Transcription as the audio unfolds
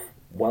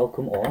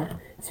welcome on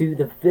to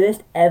the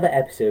first ever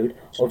episode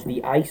of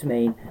the Ice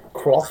Main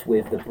cross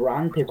with the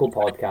Brand Pickle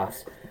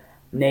podcast.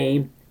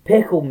 Name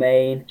Pickle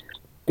Main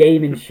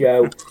Gaming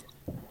Show.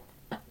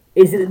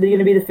 Is it going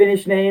to be the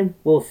finished name?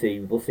 We'll see.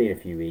 We'll see in a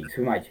few weeks.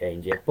 We might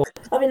change it. But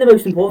I think the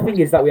most important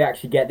thing is that we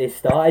actually get this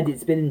started.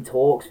 It's been in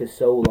talks for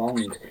so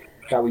long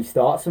that we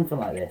start something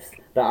like this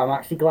that I'm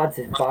actually glad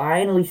to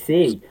finally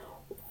see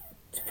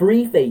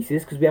three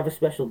faces, because we have a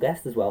special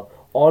guest as well,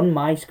 on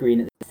my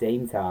screen at the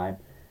same time.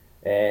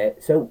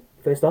 So,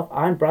 first off,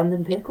 I'm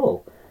Brandon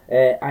Pickle.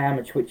 I am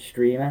a Twitch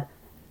streamer.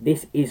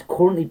 This is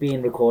currently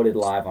being recorded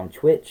live on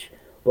Twitch,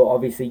 but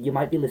obviously you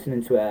might be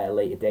listening to it at a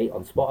later date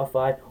on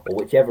Spotify or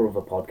whichever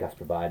other podcast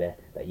provider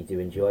that you do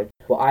enjoy.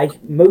 But I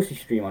mostly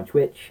stream on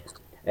Twitch.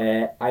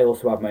 I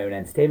also have my own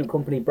entertainment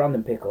company,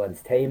 Brandon Pickle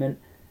Entertainment,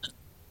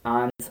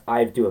 and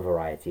I do a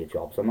variety of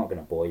jobs. I'm not going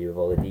to bore you with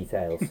all the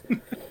details.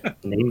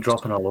 Name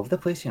dropping all over the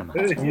place here,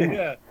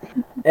 man.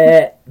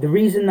 The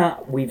reason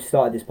that we've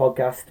started this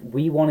podcast,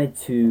 we wanted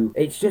to,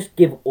 it's just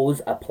give us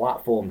a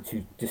platform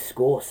to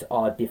discuss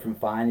our different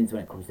findings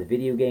when it comes to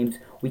video games.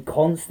 We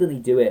constantly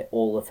do it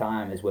all the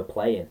time as we're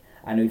playing,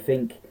 and we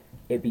think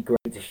it'd be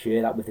great to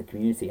share that with the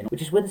community, and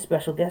which is where the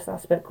special guest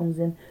aspect comes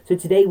in. So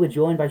today we're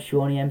joined by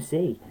Shawnee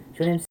MC.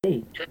 Shawnee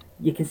MC,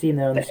 you can see him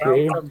there on the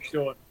screen. Welcome,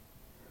 Sean.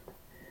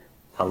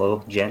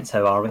 Hello, gents,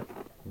 how are we?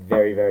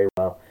 Very, very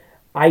well.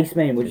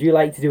 Iceman, would you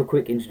like to do a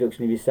quick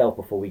introduction of yourself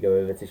before we go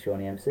over to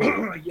Shawnee MC?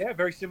 Yeah,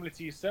 very similar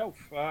to yourself.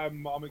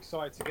 I'm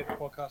excited to get the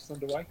podcast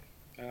underway.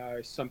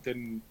 It's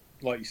something,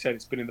 like you said,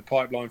 it's been in the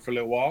pipeline for a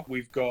little while.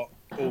 We've got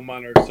all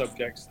manner of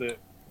subjects that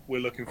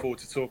we're looking forward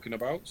to talking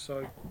about.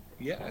 So,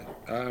 yeah,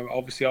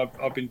 obviously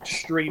I've been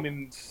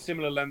streaming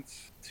similar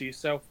length to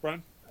yourself,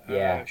 Bran.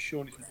 Yeah.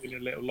 Shawnee's been a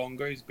little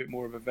longer. He's a bit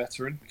more of a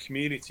veteran. The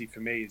community for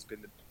me has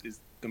been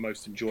the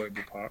most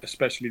enjoyable part,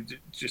 especially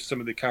just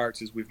some of the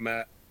characters we've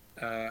met.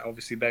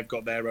 Obviously, they've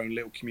got their own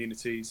little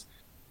communities.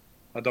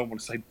 I don't want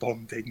to say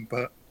bonding,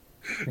 but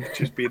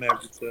just being able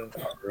to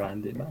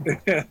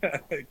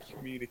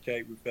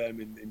communicate with them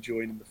and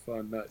joining the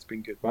fun. It's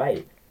been good.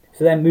 Right.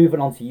 So then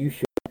moving on to you,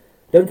 Sean.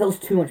 Don't tell us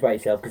too much about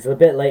yourself, because a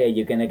bit later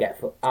you're going to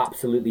get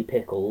absolutely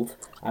pickled,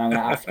 and I'm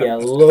going to ask you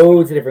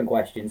loads of different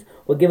questions.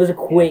 But give us a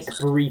quick,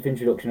 brief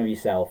introduction of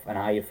yourself and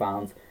how you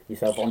found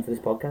yourself onto this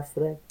podcast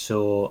today.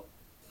 So,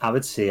 I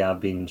would say I've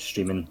been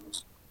streaming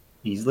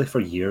easily for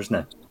years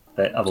now,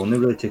 but I've only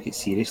really took it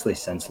seriously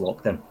since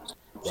lockdown.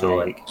 So,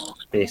 like,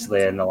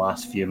 basically in the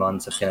last few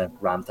months, I've kind of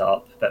ramped it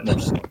up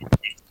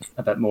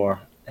a bit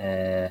more,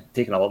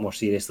 taking it a lot more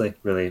seriously,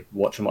 really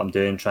watching what I'm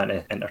doing, trying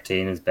to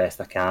entertain as best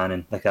I can.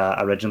 And like,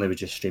 I originally was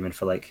just streaming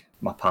for like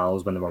my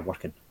pals when they were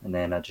working, and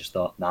then I just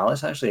thought,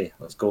 let's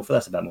go for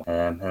this a bit more.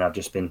 And I've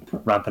just been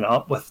ramping it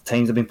up with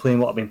times I've been playing,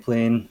 what I've been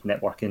playing,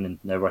 networking, and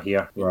now we're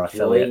here. We're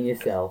enjoying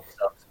yourself.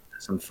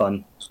 Some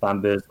fun,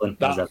 bamboozling.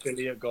 That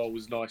affiliate goal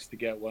was nice to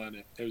get, wasn't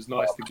it? It was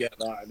nice to get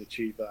that and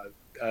achieve that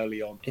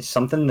early on. It's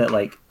something that,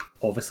 like,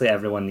 obviously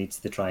everyone needs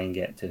to try and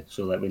get to.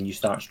 So, like, when you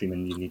start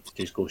streaming, you need to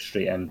just go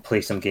straight in,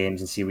 play some games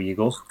and see where you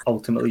go.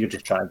 Ultimately, you're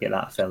just trying to get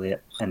that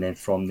affiliate, and then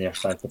from there,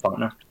 start the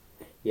partner.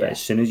 Yeah. But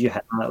as soon as you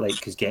hit that, like,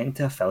 because getting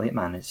to affiliate,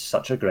 man, it's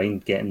such a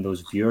grind, getting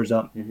those viewers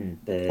up.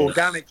 Mm-hmm.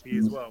 Organically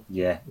as well.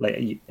 Yeah, like,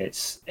 it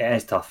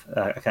is tough.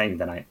 I can't even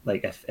deny it.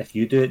 Like, if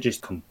you do it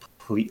just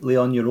completely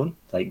on your own,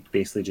 like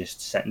basically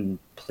just sitting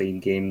playing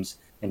games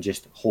and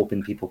just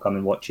hoping people come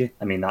and watch you,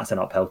 I mean, that's an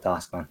uphill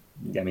task, man.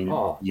 I mean,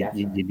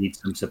 you need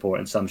some support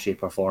in some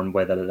shape or form,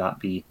 whether that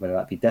be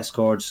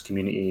Discords,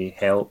 community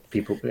help,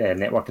 people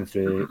networking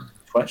through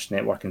Twitch,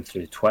 networking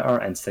through Twitter,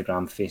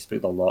 Instagram,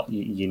 Facebook, a lot.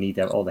 You need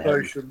all the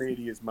help. Social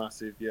media is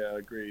massive. Yeah,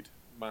 agreed.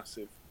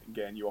 Massive in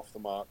getting you off the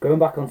mark. Going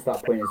back onto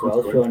that point as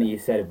well, Shawnee, you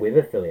said with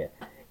affiliate.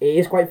 It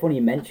is quite funny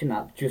you mentioned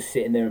that, just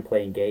sitting there and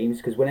playing games,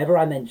 because whenever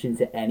I mention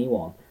to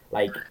anyone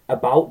like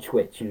about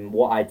Twitch and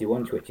what I do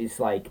on Twitch, it's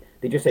like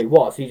they just say,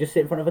 "What? So you just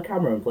sit in front of a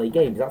camera and play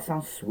games? That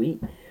sounds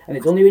sweet." And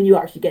it's only when you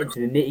actually get into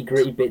the nitty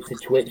gritty bits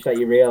of Twitch that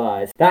you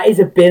realise that is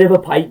a bit of a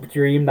pipe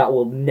dream that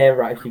will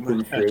never actually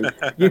come true.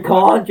 You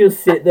can't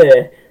just sit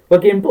there,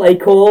 fucking play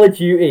Call of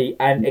Duty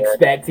and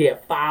expect to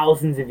get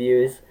thousands of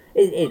viewers.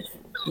 It's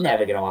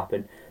never gonna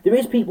happen. There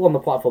is people on the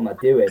platform that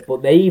do it,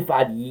 but they've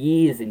had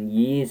years and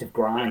years of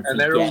grind and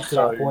to they're get to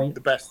that point.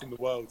 The best in the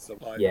world. So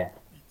like, yeah.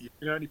 You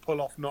can only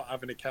pull off not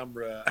having a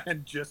camera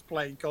and just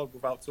playing COD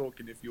without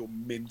talking if you're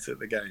mint at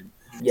the game.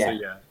 Yeah. So,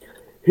 yeah.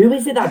 Who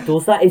is it that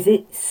does that? Is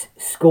it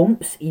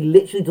Scumps? He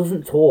literally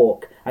doesn't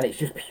talk, and it's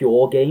just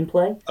pure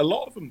gameplay. A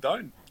lot of them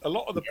don't. A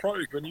lot of the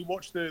pros, when you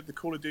watch the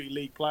Call of Duty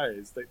League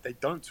players, they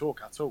don't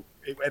talk at all.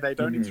 They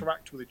don't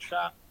interact with the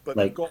chat, but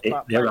like, they've got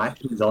that. Their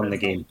actions on the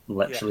game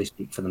literally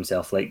speak for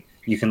themselves. Like,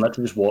 you can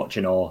literally just watch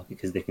in awe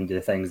because they can do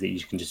things that you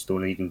can just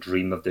don't even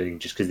dream of doing,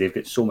 just because they've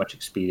got so much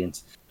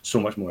experience, so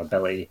much more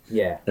ability.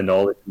 Yeah. The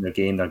knowledge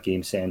in their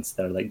game sense,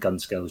 their like gun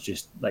skills,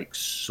 just like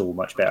so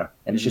much better,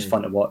 and it's just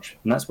fun to watch.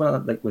 And that's when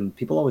when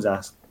people always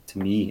ask to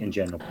me in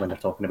general when they're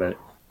talking about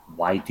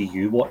why do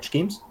you watch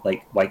games?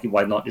 Like,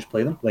 why not just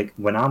play them? Like,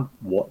 when I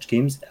watch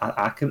games,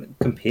 I can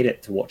compare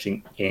it to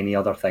watching any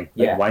other thing.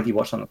 Like, Yeah. why do you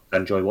watch something? I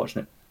enjoy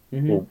watching it.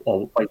 Well,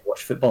 or why do you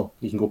watch football?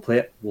 You can go play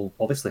it. Well,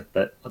 obviously,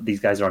 but these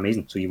guys are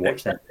amazing, so you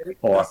watch them.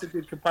 Or That's a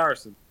good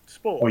comparison.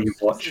 Sports. or you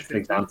watch, for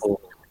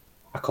example,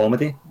 a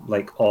comedy.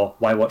 Like, oh,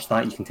 why watch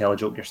that? You can tell a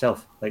joke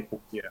yourself. Like,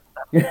 Yeah.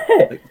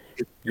 like,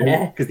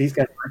 Yeah. because these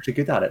guys are actually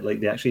good at it. Like,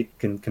 they actually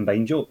can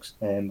combine jokes.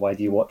 And why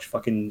do you watch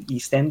fucking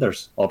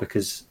EastEnders? Or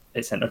because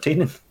it's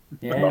entertaining.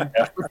 Yeah.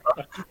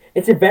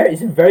 It's a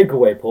very good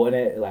way of putting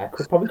it. Like,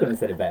 I probably couldn't have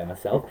said it better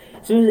myself.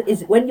 So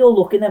is when you're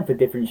looking then for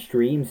different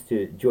streams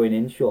to join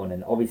in, Sean,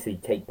 and obviously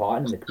take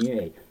part in the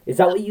community, is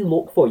that what you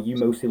look for? You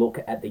mostly look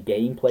at the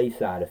gameplay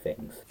side of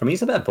things. For me,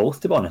 it's a bit of both,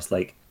 to be honest.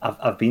 Like,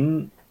 I've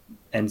been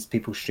in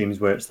people's streams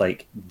where it's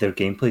like their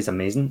gameplay is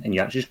amazing and you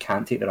actually just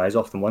can't take their eyes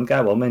off them. One guy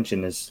I will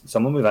mention is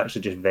someone we've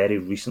actually just very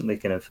recently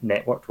kind of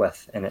networked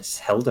with, and it's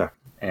Hilder.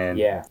 And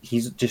Yeah.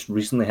 he's just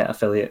recently hit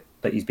affiliate,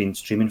 but he's been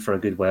streaming for a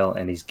good while,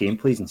 and his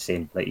gameplay's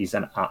insane. Like, he's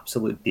an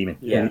absolute demon.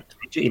 Yeah. And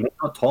he might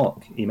not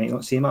talk, he might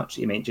not say much,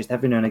 he might just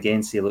every now and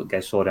again say, "Look,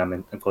 guys, sorry,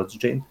 I'm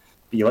concentrating."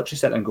 But you literally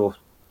sit there and go,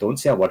 "Don't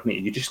say a word,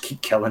 mate." You just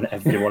keep killing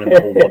everyone in the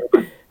whole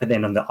world. But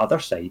then on the other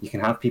side, you can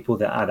have people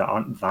that either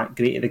aren't that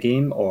great at the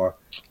game, or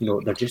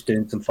they're just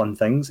doing some fun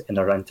things and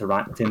they're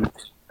interacting.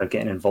 They're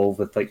getting involved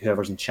with like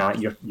whoever's in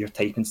chat. You're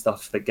typing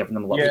stuff, like giving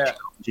them little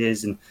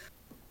challenges and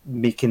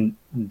making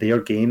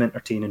their game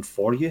entertaining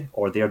for you,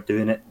 or they're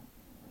doing it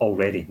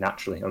already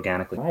naturally,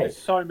 organically. Right. There's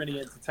so many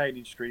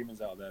entertaining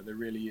streamers out there. There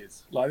really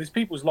is. Like, there's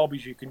people's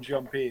lobbies you can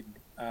jump in,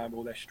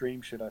 or their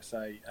stream, should I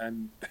say,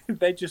 and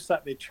they just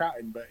sat there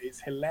chatting, but it's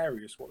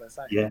hilarious what they're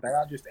saying. Yeah. They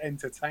are just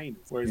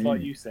entertainers. Whereas,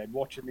 like you said,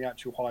 watching the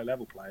actual high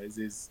level players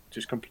is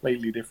just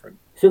completely different.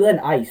 So then,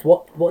 Ice,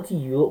 what do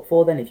you look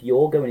for then if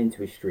you're going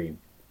into a stream?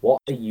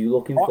 What are you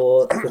looking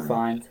for to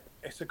find?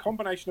 It's a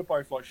combination of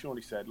both, like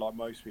Shawnee said, like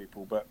most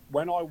people. But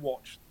when I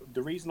watch,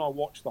 the reason I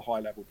watch the high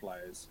level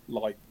players,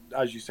 like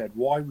as you said,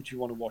 why would you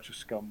want to watch a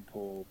Scump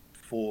or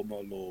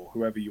Formal or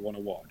whoever you want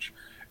to watch?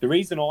 The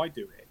reason I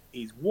do it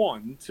is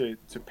one, to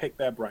pick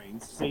their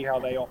brains, see how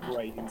they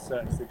operate in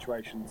certain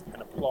situations,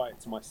 and apply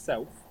it to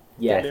myself.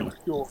 Yeah. Little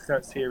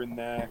shortcuts here and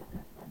there,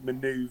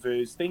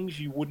 maneuvers, things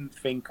you wouldn't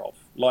think of.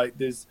 Like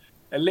there's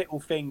a little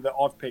thing that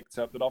I've picked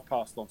up that I've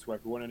passed on to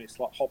everyone, and it's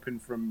like hopping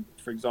from,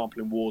 for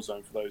example, in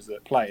Warzone, for those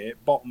that play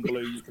it, bottom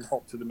blue, you can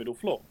hop to the middle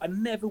floor. I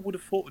never would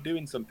have thought of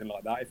doing something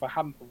like that if I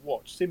hadn't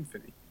watched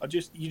Symphony.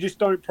 You just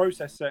don't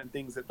process certain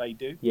things that they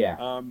do. Yeah.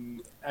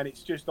 And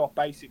it's just off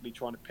basically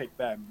trying to pick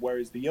them.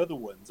 Whereas the other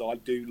ones, I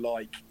do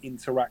like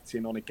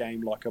interacting on a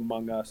game like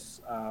Among Us,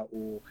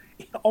 or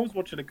I was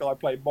watching a guy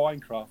play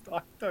Minecraft.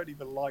 I don't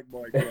even like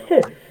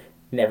Minecraft.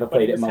 Never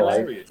played it in my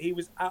life. He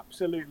was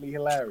absolutely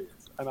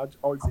hilarious, and I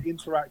was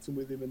interacting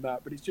with him in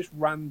that. But it's just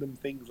random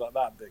things like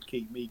that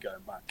keep me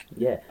going back.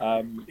 Yeah.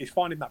 It's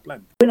finding that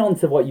blend. Going on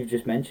to what you've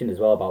just mentioned as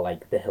well about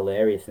like the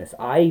hilariousness.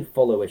 I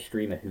follow a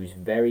streamer who's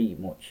very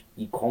much,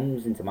 he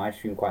comes into my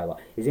stream quite a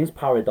lot. His name's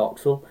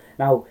Paradoxal.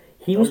 Now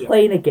he was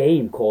playing a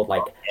game called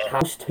like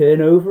House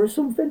Turnover or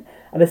something,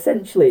 and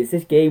essentially it's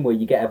this game where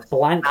you get a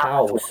blank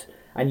house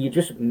and you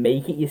just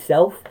make it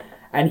yourself.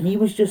 And he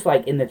was just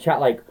like in the chat,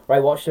 like,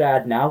 right, what should I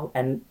add now?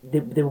 And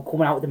they were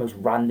coming out with the most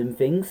random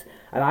things.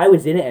 And I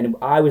was in it, and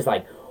I was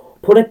like,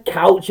 put a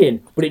couch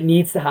in, but it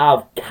needs to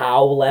have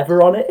cow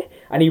leather on it.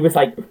 And he was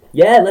like,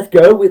 yeah, let's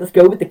go with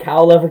the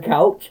cow leather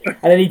couch.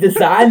 And then he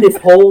designed this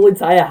whole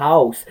entire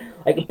house,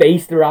 like,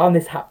 based around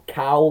this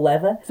cow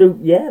leather. So,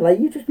 yeah, like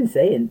you've just been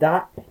saying,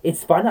 that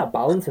it's finding that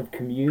balance of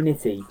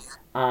community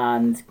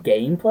and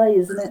gameplay,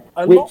 isn't it?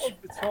 A lot of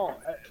the time,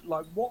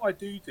 like what I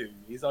do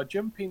is I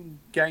jump in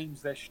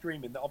games they're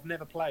streaming that I've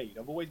never played.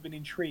 I've always been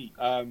intrigued.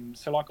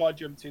 So like I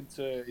jumped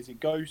into, is it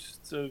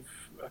Ghosts of,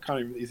 I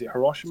can't even, is it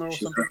Hiroshima or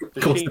something?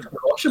 Ghost of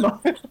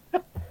Hiroshima.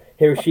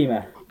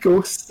 Hiroshima.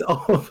 Ghost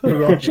of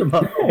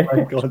Hiroshima. Oh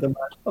my god,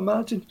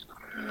 imagine.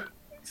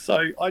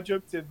 So I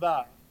jumped in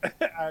that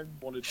and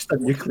wanted just a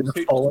nuclear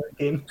fallout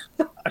game.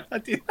 I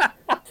did that.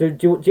 So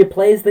do you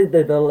play as the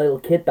little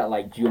kid that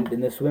like jumped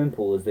in the swimming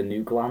pool as the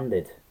nuke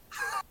landed?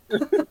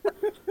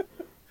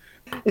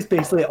 It's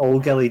basically all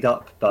gillied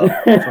up, but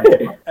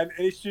and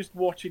it's just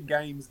watching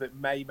games that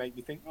may make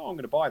me think, oh, I'm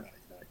going to buy that.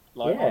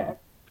 Like, Yeah.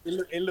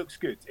 It looks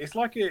good. It's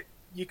like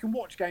you can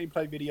watch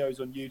gameplay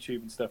videos on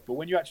YouTube and stuff, but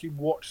when you actually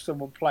watch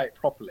someone play it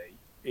properly,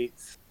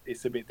 it's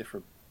a bit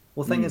different.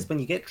 well, the thing is, when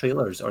you get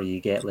trailers or you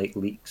get like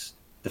leaks,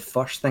 the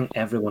first thing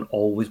everyone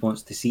always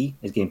wants to see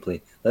is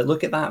gameplay. Like,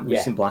 look at that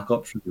recent Black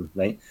Ops review,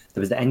 right? There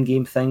was the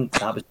in-game thing,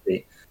 that was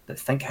great. But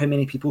think how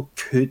many people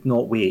could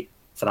not wait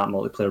for that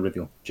multiplayer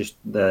reveal just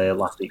the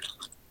last week.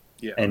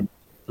 Yeah. And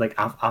like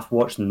I've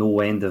watched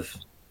no end of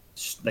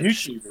like,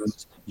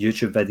 YouTube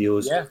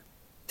videos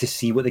to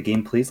see what the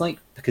gameplay's like,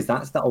 because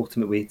that's the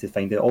ultimate way to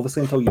find out.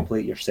 Obviously, until you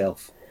play it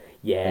yourself,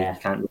 Yeah. you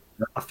can't.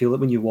 I feel like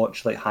when you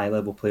watch like high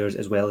level players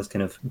as well as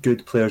kind of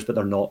good players, but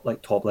they're not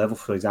like top level.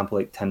 For example,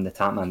 like Tim the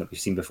Tapman that we've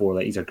seen before,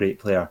 like he's a great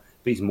player,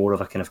 but he's more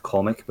of a kind of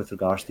comic with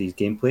regards to his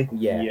gameplay.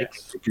 Yeah.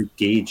 Yes. A good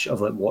gauge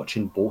of like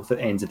watching both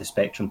ends of the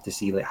spectrum to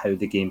see like how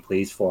the game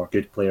plays for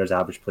good players,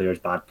 average players,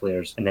 bad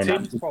players, and then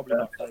Tim's probably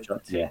my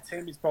favourite. Yeah.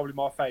 Tim is probably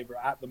my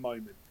favourite at the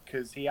moment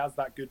because he has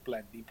that good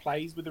blend. He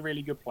plays with the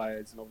really good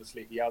players, and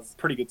obviously he has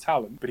pretty good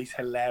talent, but he's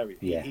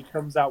hilarious. Yeah. He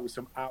comes out with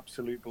some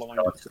absolute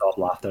blinders. Non-stop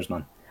laughters,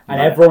 man. And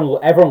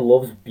everyone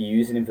loves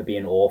abusing him for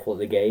being awful at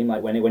the game.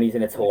 Like when he's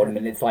in a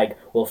tournament, it's like,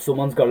 well,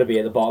 someone's got to be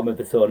at the bottom of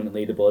the tournament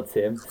leaderboard,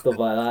 Tim. Stuff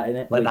like that,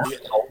 innit? Like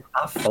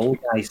that Fall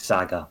Guys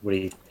saga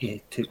where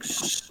he took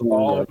so Oh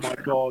long. my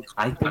god!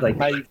 I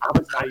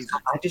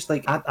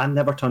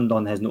never turned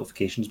on his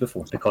notifications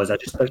before because I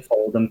just like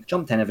followed him,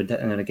 jumped in every now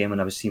and again when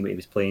I was seeing what he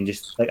was playing.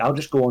 Just like I'll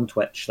just go on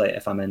Twitch, like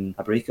if I'm in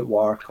a break at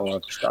work or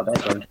just got a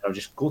bit done, I'll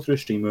just go through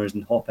streamers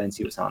and hop in,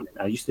 see what's happening.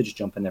 I used to just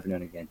jump in every now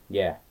and again.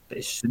 Yeah. But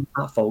as soon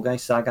as that Fall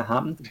Guys saga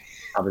happened,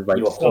 I was like,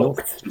 You were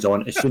hooked. he's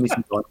on. As soon as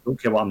he's on, I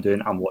don't care what I'm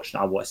doing, I'm watching.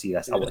 I want to see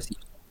this. I want to see.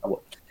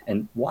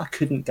 And what I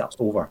couldn't get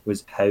over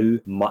was how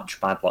much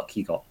bad luck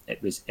he got.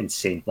 It was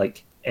insane,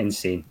 like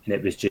insane, and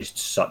it was just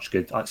such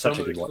Some a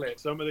of good the watch.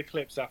 clips, some of the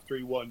clips after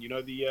he won. You know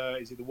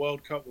is it the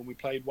World Cup when we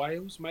played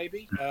Wales?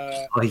 Maybe.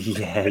 Oh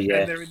yeah, And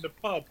yeah. they're in the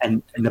pub.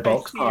 And in the They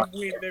box see him part,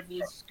 win and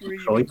everyone's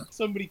screaming. Right.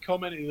 Somebody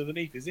commented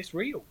underneath, "Is this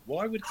real?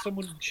 Why would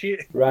someone cheer?"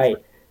 Right.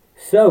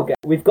 So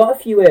we've got a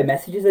few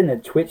messages in the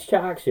Twitch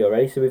chat actually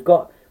already. So we've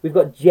got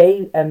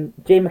Jay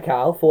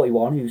McCall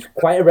 41, who's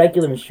quite a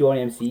regular in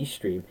Shawnee MC's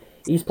stream.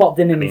 He's popped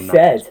in and he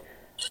said,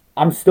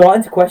 "I'm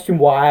starting to question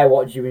why I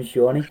watch you and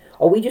Shawnee.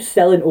 Are we just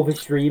selling other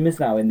streamers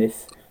now in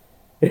this?"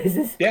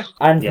 Yeah.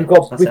 And Yeah,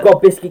 we've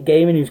got Biscuit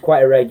Gaming, who's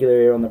quite a regular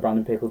here on the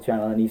Brandon Pickle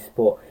channel, and he's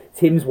put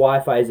Tim's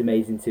Wi-Fi is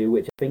amazing too,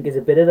 which I think is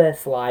a bit of a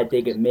sly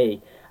dig at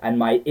me and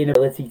my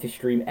inability to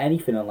stream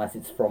anything unless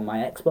it's from my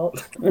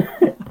Xbox.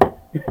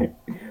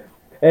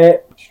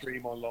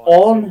 Stream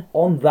online.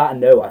 On that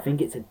note, I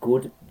think it's a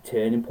good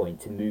turning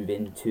point to move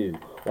into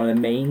one of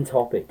the main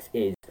topics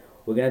is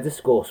we're going to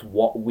discuss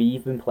what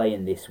we've been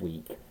playing this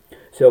week.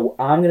 So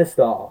I'm going to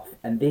start off,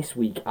 and this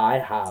week I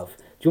have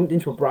jumped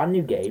into a brand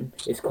new game.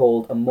 It's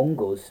called Among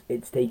Us.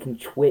 It's taken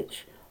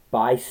Twitch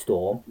by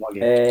storm.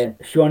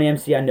 Shawnee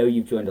MC, I know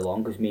you've joined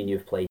along because me and you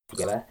have played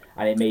together,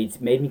 and it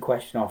made me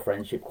question our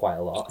friendship quite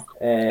a lot.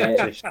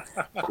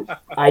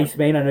 Ice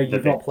Main, I know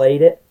you've not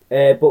played it.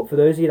 But for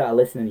those of you that are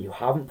listening who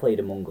haven't played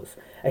Among Us,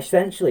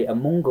 essentially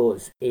Among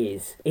Us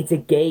it's a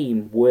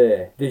game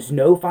where there's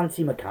no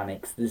fancy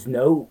mechanics, there's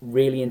no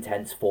really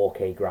intense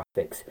 4K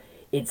graphics.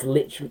 It's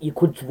literally, you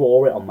could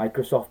draw it on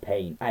Microsoft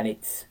Paint, and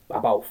it's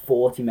about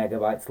 40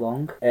 megabytes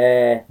long.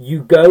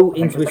 You go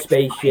into a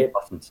spaceship.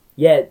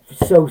 Yeah,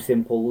 so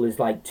simple. There's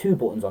like 2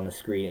 buttons on the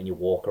screen and you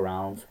walk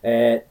around.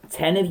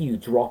 10 of you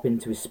drop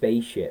into a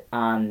spaceship,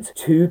 and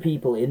 2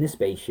 people in the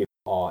spaceship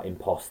are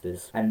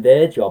imposters, and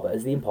their job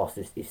as the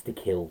imposters is to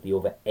kill the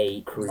other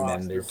 8 crew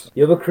members.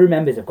 The other crew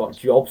members have got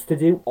jobs to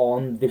do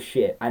on the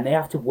ship, and they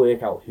have to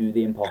work out who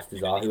the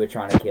imposters are who are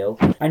trying to kill.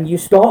 And you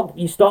start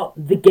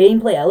the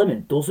gameplay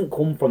element doesn't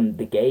come from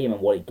the game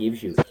and what it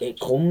gives you,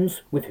 it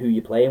comes with who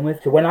you're playing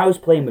with. So when I was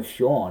playing with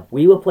Sean,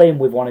 we were playing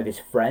with one of his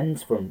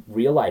friends from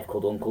real life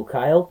called Uncle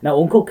Kyle.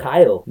 Now Uncle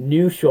Kyle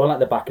knew Sean at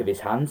the back of his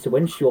hand, so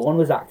when Sean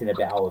was acting a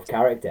bit out of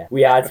character,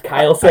 we had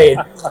Kyle saying,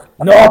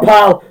 "No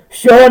pal,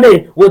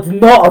 Shawnee would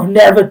not have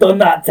never done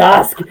that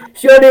task.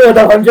 Shawnee would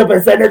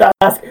 100% of that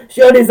task.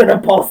 Shawnee's an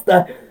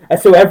imposter." And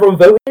so everyone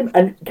voted him,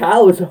 and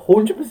Kyle was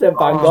 100%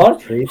 bang on.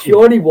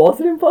 Shawnee was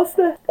an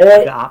imposter.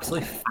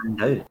 Absolutely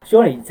found out.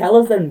 Shawnee, tell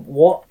us then,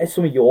 what are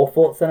some of your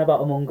thoughts then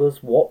about Among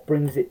Us? What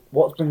brings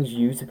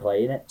you to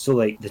playing it? So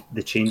like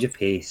the change of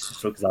pace,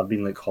 because I've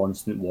been like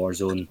constant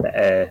Warzone,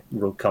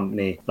 Rogue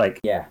Company,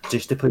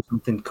 just to play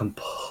something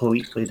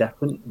completely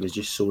different was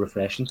just so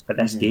refreshing. But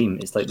this game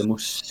is like the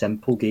most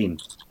simple game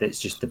that's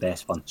just the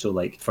best fun. So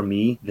like for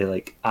me, the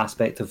like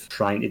aspect of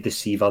trying to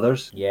deceive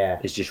others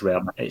is just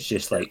rare. It's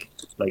just like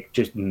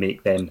just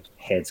make them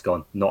heads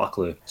gone, not a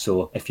clue.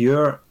 So if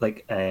you're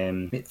like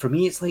for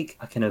me it's like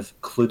a kind of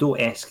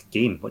Cluedo-esque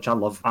game, which I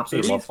love,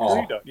 absolutely love.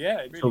 Cluedo. Yeah,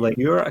 it really so like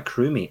you're a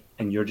crewmate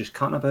and you're just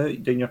cutting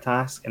about doing your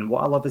task, and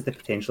what I love is the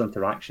potential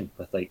interaction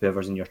with like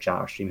whoever's in your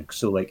chat or streaming.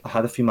 So like I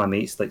had a few of my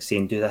mates like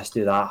saying do this,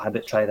 do that, how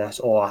about try this,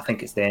 oh I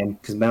think it's them,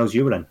 because Miles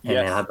you were in, and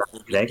then I had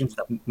Greg and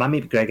stuff. My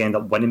mate Greg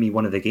ended up winning me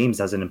one of the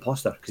games as an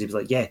imposter because he was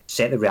like, yeah,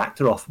 set the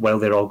reactor off while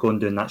they're all going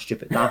doing that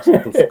stupid task.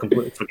 They'll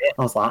completely forget.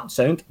 I was like,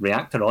 sound,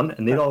 reactor on,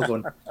 and they're all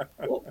going,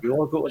 oh, we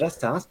all go to this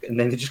task, and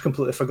then they just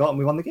completely forgot and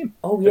we won the game.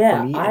 Oh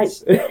yeah,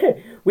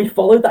 we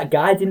followed that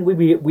guy, didn't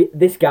we?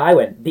 This guy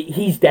went,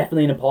 he's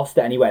definitely an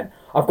imposter, and he went,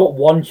 I've got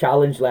one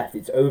challenge left,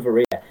 it's over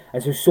here.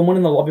 And so someone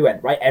in the lobby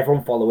went, right,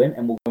 everyone follow him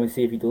and we'll go and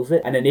see if he does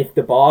it. And then if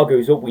the bar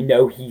goes up, we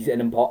know he's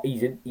not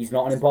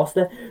an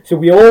imposter. So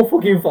we all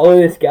fucking follow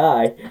this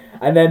guy.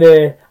 And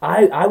then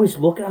I was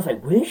looking, I was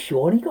like, where's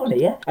Shawnee gone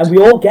here? And we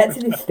all get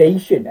to this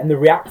station and the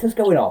reactor's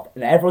going off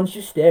and everyone's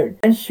just staring.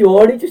 And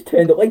Shawnee just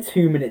turned up like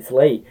 2 minutes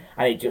late,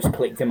 and it just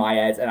clicked in my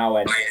head and I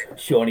went,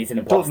 Shawnee's an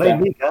imposter. Don't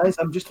mind me guys,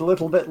 I'm just a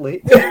little bit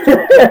late.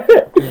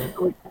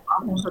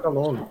 I'm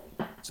along.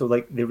 So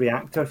like the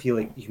reactor, if you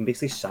can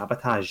basically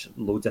sabotage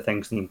loads of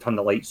things, and you can turn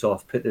the lights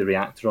off, put the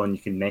reactor on,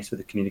 you can mess with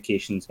the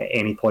communications at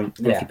any point.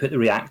 And if you put the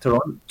reactor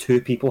on,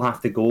 2 people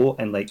have to go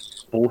and like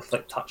both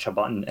like touch a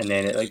button, and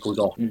then it like goes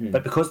off.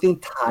 But because the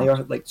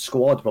entire like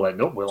squad were like,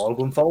 nope, we'll all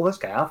go and follow this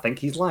guy. I think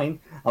he's lying.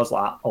 I was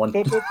like, on.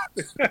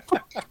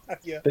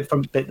 Yeah.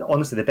 But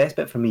honestly, the best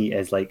bit for me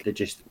is like the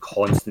just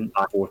constant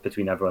back and forth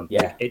between everyone.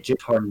 Yeah. Like, it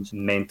just turns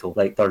mental.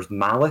 Like there's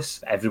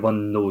malice.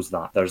 Everyone knows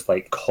that. There's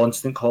like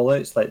constant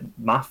call-outs. Like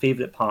my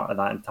favourite part of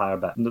that entire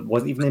bit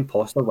wasn't even the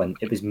imposter win.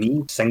 It was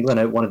me singling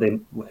out one of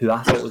them who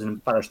I thought was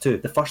an There's 2.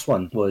 The first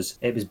one was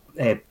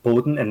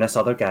Bowden and this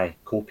other guy,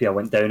 Copia,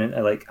 went down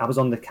into like I was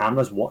on the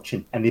cameras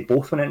watching, and they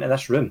both went into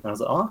this room. And I was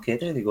like, oh, okay,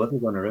 there they go. They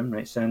go in a room,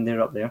 right? So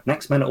they're up there.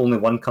 Next minute, only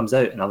one comes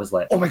out, and I was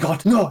like, oh my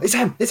god, no, it's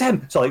him.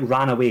 So I like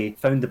ran away,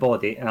 found the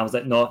body, and I was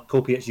like, no,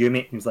 Copia, it's you,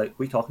 mate. And he was like,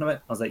 what are you talking about?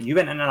 I was like, you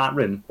went into that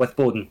room with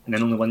Bowden, and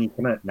then only one you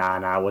came out.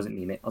 Nah, it wasn't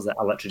me, mate. I was like,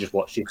 I literally just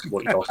watched you.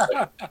 What are you talking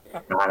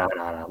about?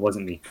 Nah, it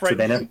wasn't me. So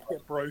then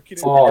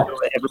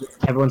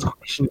everyone's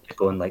questioning it,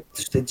 going like,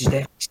 did you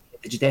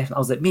definitely? I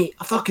was like, mate,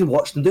 I fucking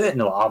watched him do it.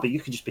 And they're like, but you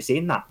could just be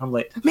saying that. I'm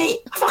like, mate,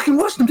 I fucking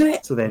watched him do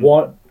it. So then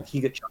he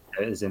got chucked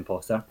out as the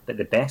imposter. But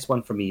the best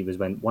one for me was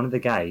when one of the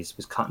guys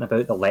was cutting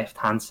about the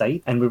left-hand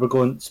side, and we were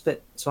going,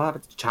 spit. So I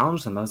had to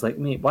challenge them. I was like,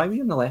 mate, why were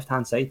you on the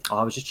left-hand side? Oh,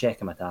 I was just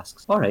checking my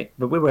tasks. All right,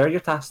 but where were your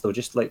tasks though?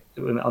 Just like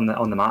on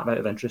the map out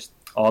of interest.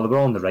 Oh, they were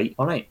on the right.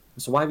 All right.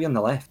 So why were you on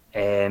the left?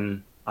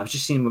 I was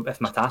just seeing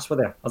if my tasks were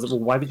there. I was like, well,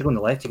 why would you go on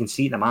the left? You can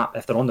see it in the map.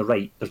 If they're on the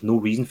right, there's no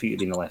reason for you to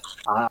be on the left.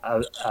 I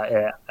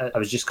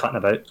was just cutting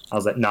about. I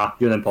was like, nah,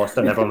 you're the imposter.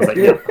 And everyone was like,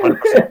 yeah,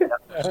 100%.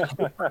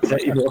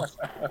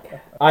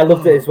 I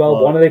loved it as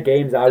well. One of the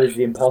games, I was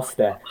the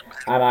imposter.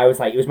 And I was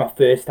like, it was my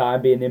first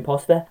time being the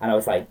imposter. And I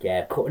was like,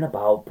 yeah, cutting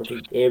about. But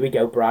here we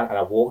go, Brad. And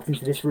I walked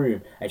into this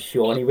room, and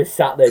Shawnee was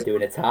sat there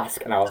doing a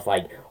task. And I was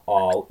like,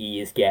 oh,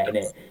 he is getting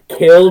it.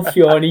 Killed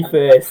Shawnee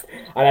first.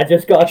 And I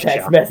just got a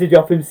text message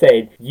off him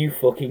saying, you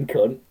fucking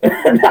cunt.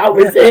 And that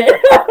was it.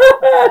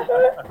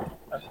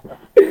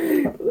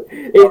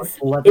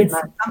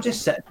 I'm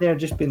just sitting there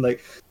just being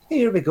like,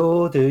 here we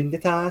go, doing the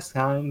task.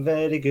 I'm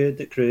very good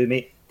at crew,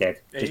 mate.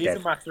 Dead. It is a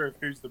matter of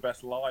who's the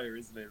best liar,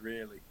 isn't it,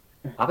 really?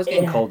 I was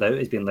getting called out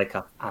as being like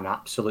an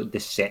absolute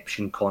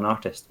deception con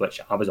artist, which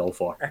I was all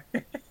for.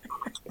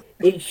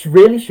 It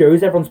really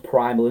shows everyone's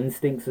primal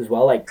instincts as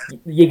well. Like,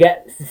 you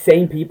get the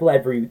same people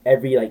every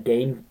like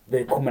game.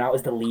 They're coming out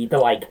as the lead. They're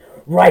like,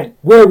 right,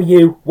 where were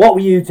you? What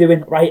were you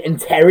doing? Right,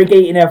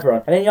 interrogating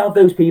everyone. And then you have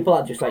those people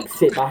that just like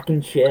sit back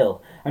and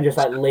chill and just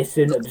like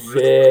listen,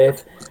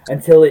 observe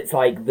until it's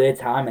like their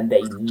time, and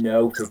they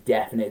know for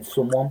definite it's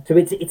someone. So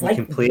it's like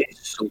you can play it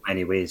so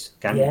many ways.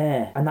 Can't you?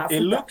 And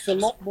it looks a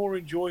lot more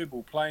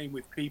enjoyable playing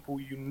with people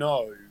you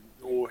know,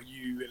 or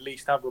you at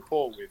least have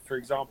rapport with. For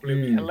example,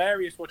 it'd be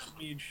hilarious watching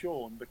me and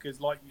Sean, because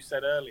like you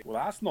said earlier,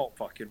 well, that's not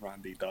fucking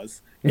Randy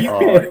does. He's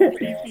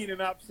been an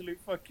absolute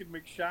fucking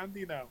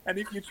McShandy now. And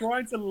if you're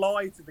trying to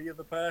lie to the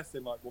other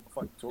person, like, what the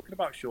fuck are you talking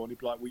about, Sean? He'd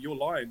be like, well, you're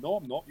lying. No,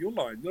 I'm not. You're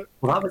lying. Look.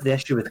 Well, that was the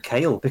issue with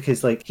Kyle,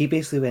 because like he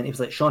basically went, he was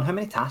like, Sean, how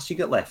many tasks you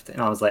got left?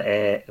 And I was like,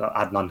 I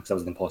had none because I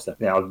was an imposter.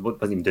 Yeah, I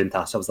wasn't even doing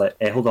tasks. I was like,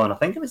 hold on, I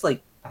think it was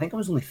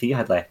only 3 I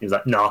had left. He was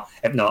like, no,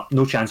 if not,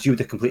 no chance. You would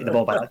have completed the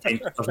ball by that time.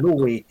 There's no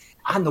way.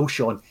 I know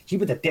Sean. He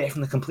would have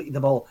definitely completed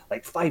the ball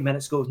like 5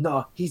 minutes ago.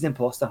 No, he's the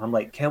imposter. I'm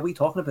like, Kel, what are you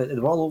talking about?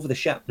 They're all over the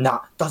ship. Nah,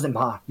 doesn't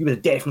matter. You would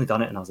have definitely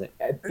done it. And I was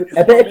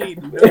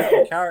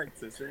like,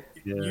 character. So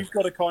you've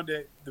got to kind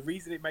of. The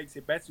reason it makes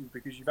it better is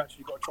because you've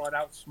actually got to try and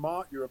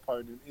outsmart your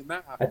opponent in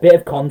that aspect. A bit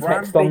of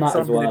context on that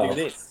as well.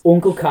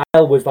 Uncle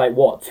Kyle was like,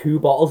 2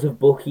 bottles of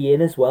Bucky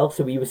in as well,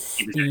 so he was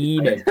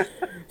steaming.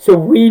 So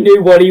we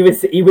knew what he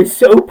was. He was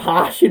so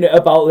passionate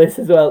about this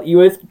as well. He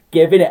was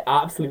giving it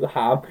absolute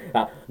ham.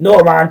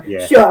 No man,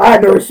 sure, I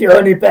know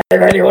Shawnee better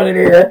than anyone in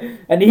here,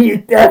 and he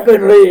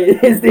definitely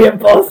is the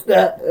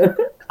imposter.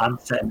 I'm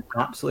sitting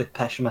absolutely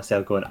pissing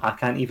myself, going, I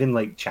can't even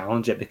like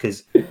challenge it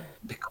because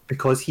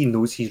he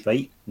knows he's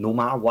right. No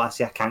matter what I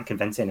say, I can't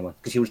convince anyone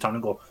because he was trying to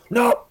go,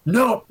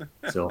 no.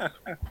 So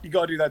you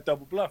got to do that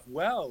double bluff.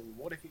 Well,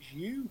 what if it's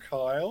you,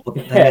 Kyle? Well,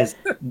 the thing is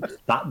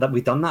that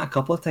we've done that a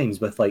couple of times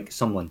with like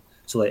someone.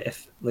 So like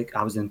if like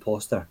I was an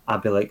imposter,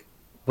 I'd be like,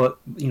 but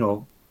you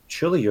know,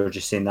 surely you're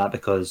just saying that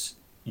because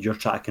you're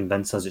trying to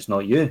convince us it's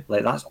not you.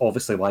 Like that's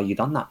obviously why you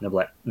done that. And they're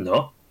like,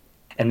 no.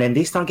 And then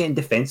they start getting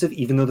defensive,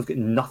 even though they've got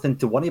nothing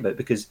to worry about,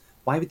 because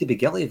why would they be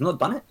guilty? They've not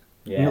done it.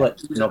 Yeah. And you're like,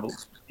 no, but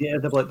they're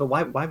like, but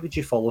why would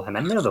you follow him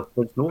in there though?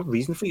 There's no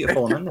reason for you to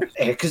follow him in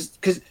there.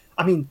 Because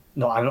I mean,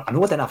 no, I know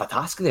I didn't have a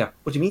task there.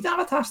 What do you mean to have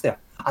a task there?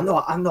 I know.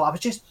 I was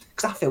just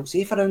because I felt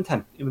safe around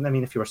him. I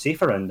mean, if you were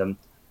safe around him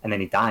and then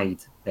he died,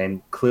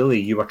 then clearly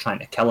you were trying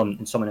to kill him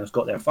and someone else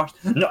got there first.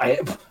 No,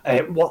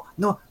 what?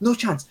 No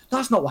chance.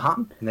 That's not what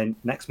happened. And then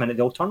next minute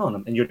they all turn on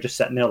him and you're just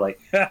sitting there like,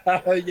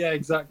 yeah,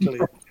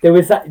 exactly. There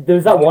was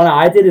that one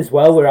I did as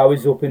well where I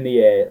was up in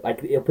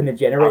the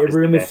generator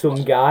room with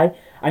some guy,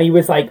 and he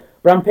was like,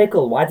 Bran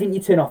Pickle, why didn't you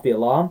turn off the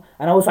alarm?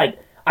 And I was like,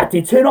 I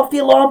did turn off the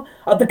alarm.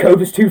 The code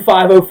was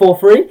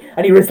 25043,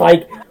 and he was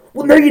like,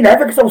 well, no, you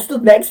never, because I was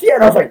stood next to you,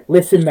 and I was like,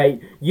 listen,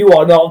 mate,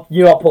 you're not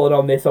pulling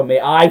on this on me.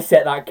 I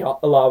set that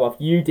alarm off.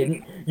 You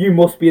didn't. You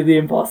must be the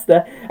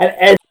imposter. And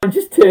everyone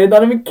just turned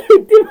on him and kicked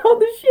him on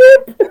the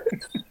ship.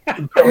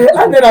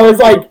 And then I was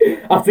like,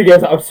 after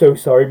games, I'm so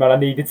sorry, man. I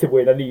needed to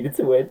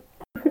win.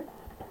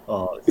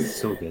 Oh, it's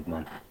so good,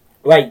 man.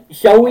 Right,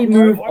 shall we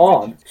move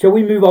on? Shall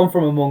we move on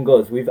from Among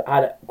Us? We've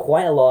had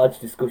quite a large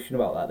discussion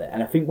about that there,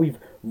 and I think we've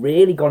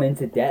really gone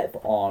into depth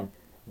on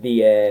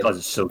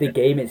the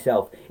game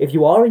itself. If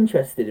you are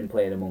interested in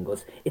playing Among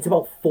Us, it's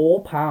about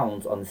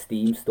 £4 on the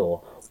Steam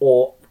store,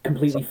 or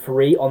completely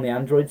free on the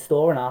Android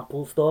store and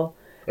Apple store.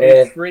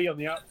 It's free on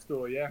the App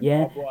Store, yeah.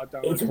 Yeah,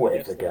 it's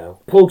worth a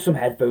go. Plug some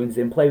headphones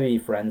in, play with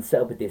your friends,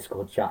 set up a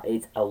Discord chat.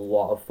 It's a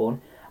lot of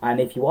fun. And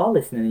if you are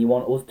listening and you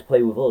want us to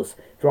play with us,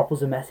 drop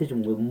us a message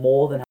and we're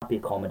more than happy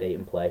to accommodate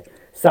and play.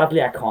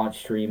 Sadly, I can't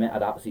stream it.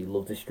 I'd absolutely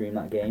love to stream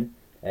that game,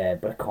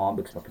 but I can't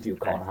because my computer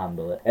can't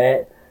handle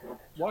it.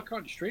 Why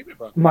can't you stream it,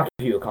 bro? My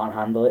computer can't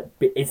handle it.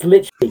 It's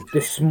literally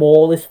the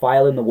smallest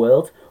file in the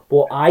world,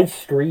 but I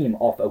stream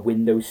off a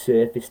Windows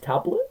Surface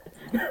tablet.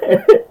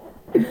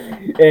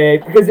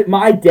 Because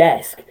my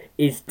desk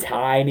is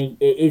tiny.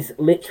 It is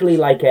literally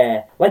like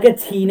a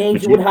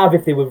teenager would have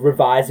if they were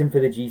revising for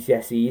the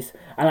GCSEs.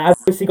 And I've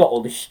obviously got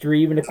all the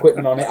streaming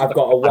equipment on it. I've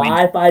got a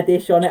Wi-Fi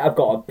dish on it. I've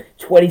got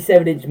a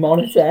 27-inch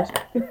monitor.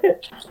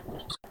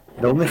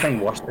 The only thing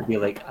worse would be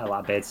like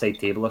a bedside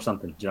table or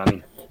something. Do you know what I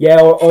mean? Yeah,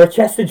 or a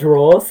chest of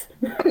drawers.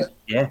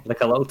 Yeah,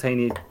 like a little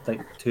tiny,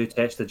 like 2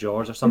 chest of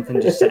drawers or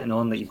something just sitting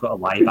on that you've got to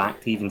lie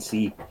back to even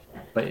see.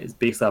 But it's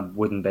basically a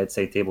wooden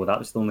bedside table. That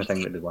was the only thing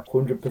that'd be worse.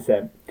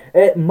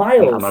 100%.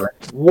 Miles,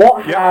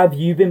 what have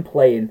you been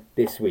playing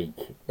this week?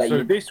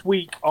 This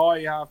week I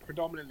have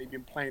predominantly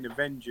been playing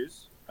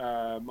Avengers,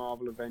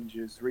 Marvel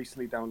Avengers.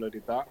 Recently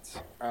downloaded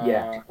that.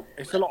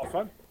 It's a lot of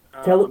fun.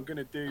 I'm going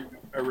to do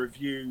a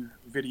review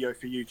video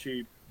for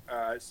YouTube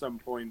at some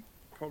point,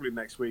 probably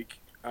next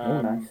week.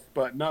 Nice.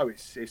 But no,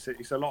 it's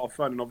a lot of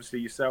fun, and obviously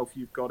yourself,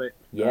 you've got it.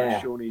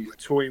 Yeah. Shawnee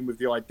toying with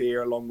the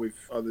idea along with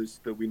others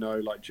that we know,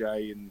 like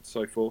Jay and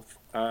so forth.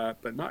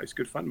 But no, it's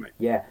good fun, mate.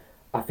 Yeah,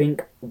 I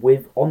think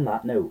on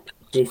that note,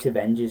 this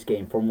Avengers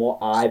game, from what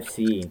I've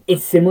seen,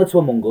 it's similar to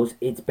Among Us.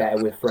 It's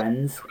better with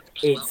friends.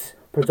 It's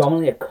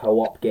predominantly a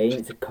co-op game.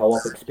 It's a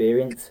co-op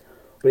experience.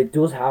 But it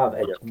does have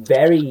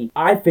a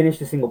I finished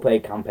the single-player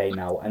campaign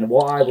now, and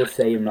what I will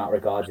say in that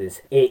regard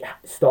is it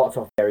starts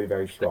off very,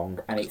 very strong,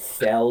 and it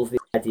sells the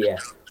idea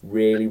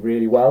really,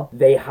 really well.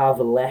 They have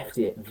left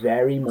it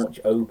very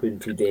much open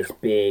to this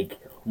big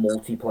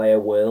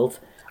multiplayer world,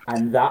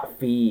 and that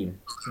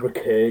theme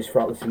recurs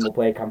throughout the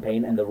single-player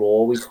campaign, and they're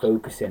always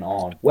focusing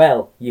on,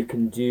 well, you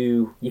can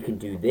do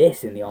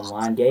this in the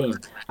online game,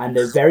 and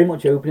they're very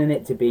much opening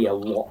it to be a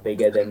lot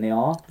bigger than they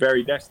are.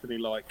 Very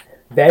Destiny-like.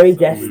 Very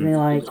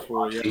Destiny-like,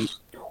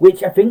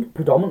 which I think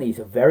predominantly is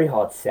a very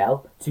hard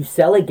sell. To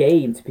sell a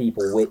game to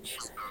people which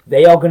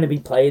they are going to be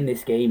playing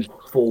this game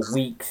for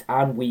weeks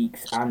and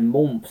weeks and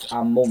months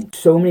and months.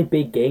 So many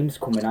big games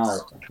coming out.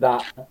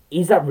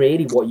 Is that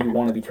really what you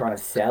want to be trying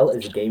to sell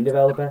as a game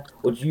developer?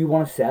 Or do you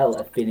want to sell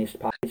a finished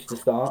package to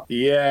start?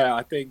 Yeah,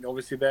 I think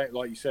obviously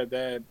like you said,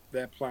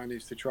 their plan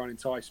is to try and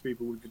entice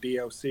people with the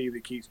DLC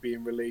that keeps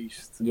being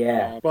released.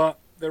 Yeah. But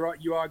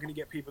you are going to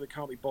get people that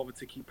can't be bothered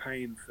to keep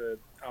paying for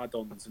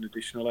add-ons and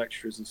additional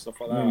extras and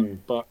stuff like that.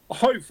 But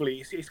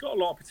hopefully, it's got a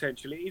lot of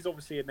potential. It is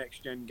obviously a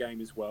next-gen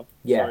game as well.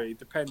 Yeah. So it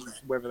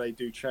depends whether they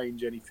do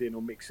change anything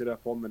or mix it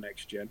up on the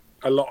next-gen.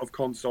 A lot of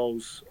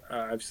consoles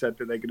have said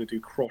that they're going to do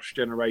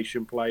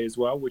cross-generation play as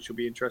well, which will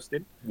be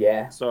interesting.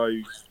 Yeah. So,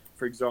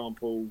 for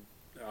example,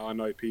 I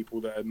know people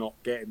that are not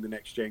getting the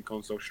next-gen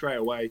console straight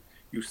away.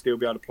 You'll still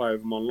be able to play with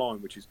them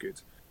online, which is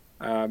good.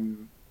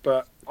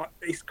 But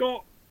it's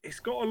got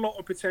a lot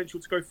of potential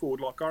to go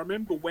forward. Like, I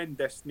remember when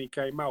Destiny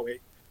came out,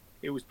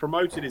 it was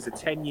promoted as a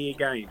 10-year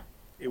game.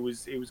 It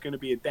was going to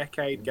be a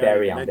decade game.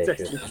 Very and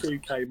ambitious. Then Destiny 2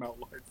 came out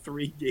like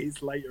 3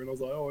 years later, and I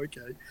was like, oh,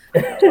 okay.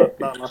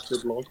 that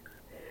lasted long.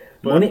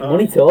 But,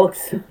 money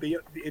talks.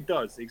 It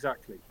does,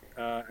 exactly.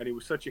 And it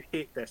was such a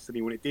hit,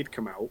 Destiny, when it did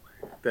come out,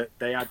 that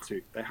they had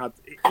to.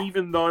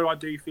 Even though I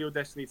do feel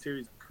Destiny 2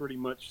 is pretty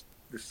much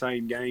the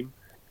same game,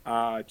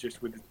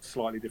 just with a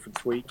slightly different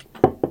tweak.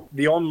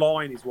 The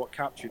online is what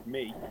captured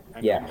me,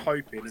 and I'm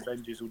hoping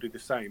Avengers will do the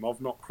same. I've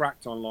not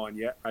cracked online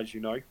yet, as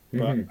you know,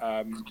 but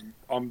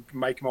I'm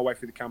making my way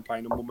through the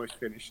campaign. I'm almost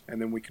finished,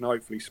 and then we can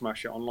hopefully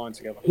smash it online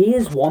together.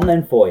 Here's one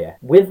then for you.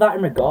 With that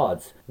in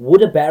regards,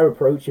 would a better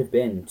approach have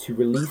been to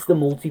release the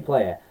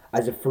multiplayer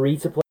as a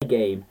free-to-play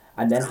game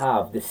and then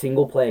have the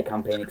single-player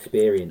campaign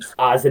experience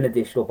as an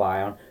additional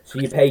buy-on? So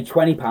you pay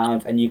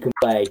 £20 and you can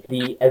play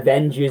the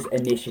Avengers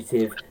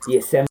Initiative, the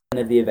assembling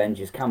of the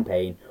Avengers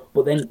campaign,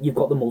 but then you've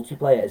got the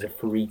multiplayer as a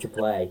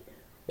free-to-play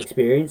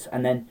experience.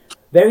 And then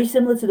very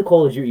similar to the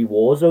Call of Duty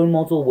Warzone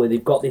model, where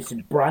they've got this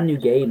brand new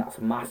game that's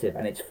massive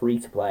and it's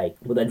free-to-play,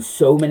 but then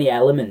so many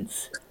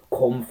elements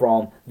come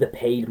from the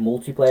paid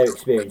multiplayer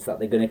experience that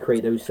they're going to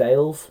create those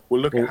sales.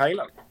 Well, look at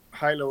Halo.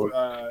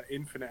 Halo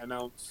Infinite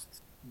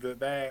announced that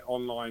their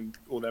online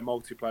or their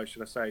multiplayer,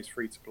 should I say, is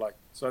free to play.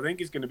 So I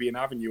think it's going to be an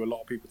avenue a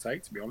lot of people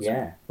take, to be honest.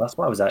 Yeah. That's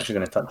what I was actually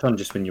going to touch on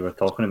just when you were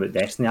talking about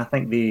Destiny. I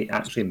think they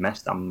actually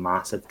missed a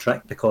massive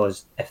trick,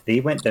 because if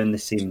they went down the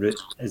same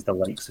route as the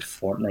likes of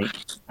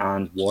Fortnite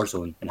and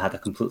Warzone and had a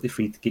completely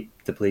free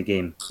to play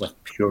game with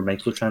pure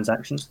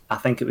microtransactions, I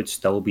think it would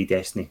still be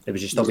Destiny. It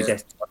would just still be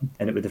Destiny 1,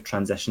 and it would have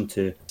transitioned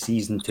to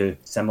Season 2,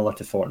 similar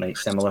to Fortnite,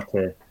 similar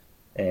to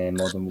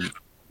Modern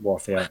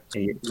Warfare.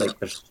 Like,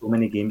 there's so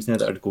many games now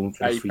that are going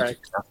for the free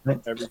Apex,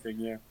 to everything,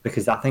 yeah.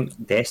 because I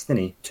think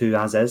Destiny 2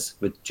 as is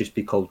would just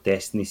be called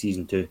Destiny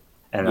Season 2.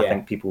 And I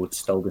think people would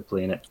still be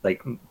playing it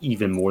like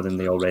even more than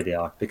they already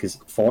are. Because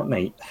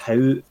Fortnite,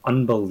 how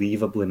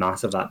unbelievably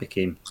massive that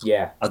became.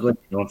 Yeah. I don't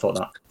think no one thought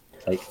that.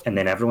 Like, and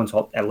then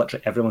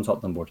literally everyone's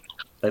hopped on board.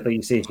 Like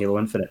you say, Halo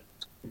Infinite.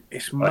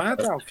 It's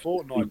mad how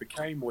Fortnite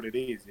became what it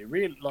is. It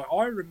really, like,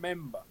 I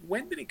remember,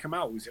 when did it come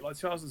out? Was it like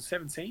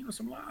 2017 or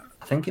something like that?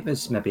 I think it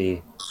was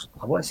maybe,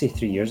 I want to say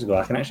 3 years ago.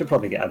 I can actually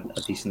probably get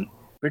a decent.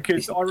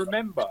 Because I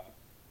remember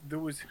there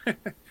was,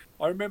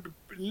 I remember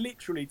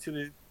literally to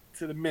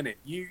the minute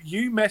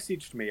you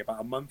messaged me about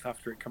a month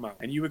after it came out,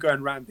 and you were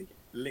going, Randy,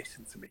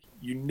 listen to me.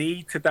 You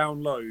need to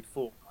download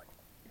Fortnite,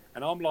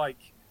 and I'm like,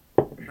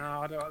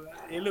 no, I don't.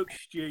 It looks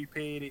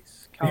stupid.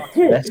 It's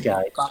cartoon. This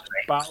guy,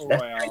 Battle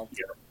Royale.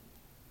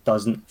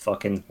 Doesn't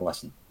fucking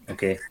listen.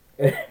 Okay.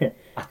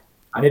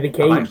 And it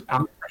became.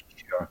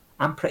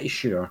 I'm pretty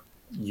sure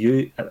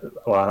you.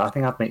 Well, I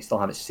think I might still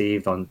have it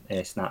saved on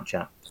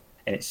Snapchat,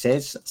 and it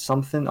says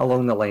something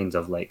along the lines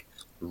of like,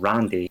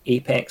 Randy,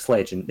 Apex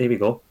Legend. There we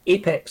go.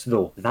 Apex,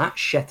 though, that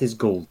shit is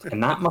gold.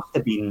 And that must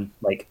have been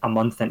like a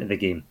month into the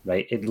game,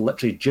 right? It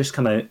literally just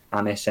come out.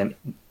 MSM,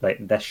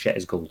 like, this shit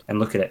is gold. And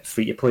look at it.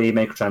 Free to play,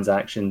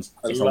 microtransactions.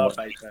 I love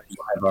Apex.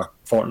 Whatever.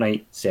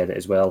 Fortnite said it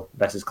as well.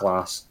 This is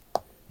class.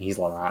 He's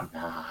like that.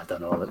 Nah, I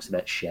don't know. It looks a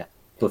bit shit.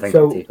 Don't think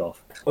it'll take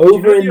off.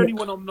 Over the only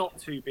one I'm not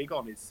too big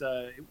on is,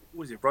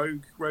 was it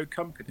Rogue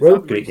Company?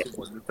 Rogue the recent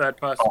one, the third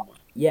person one.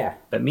 Yeah.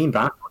 But me and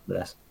Brad with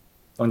this.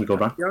 On you go,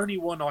 Brad. The only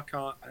one I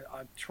can't.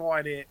 I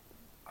tried it.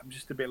 I'm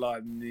just a bit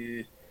like,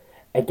 nah.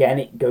 Again,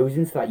 it goes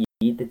into that you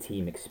need the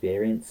team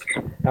experience.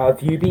 Now, a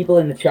few people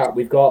in the chat,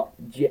 we've got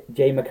Jay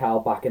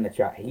McCall back in the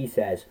chat. He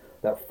says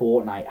that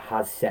Fortnite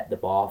has set the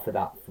bar for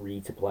that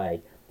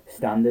free-to-play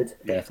standard.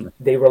 Definitely.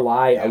 They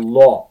rely a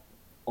lot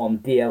on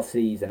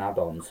DLCs and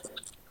add-ons.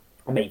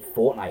 I mean,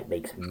 Fortnite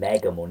makes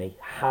mega money.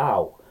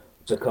 How?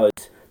 Because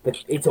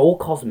it's all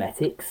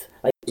cosmetics.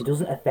 Like, it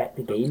doesn't affect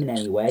the game in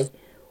any way.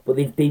 But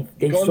they've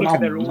somehow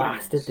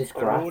mastered this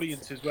craft. Their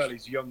audience as well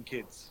is young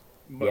kids.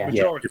 Yeah.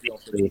 Majority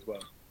of them as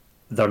well.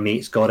 Their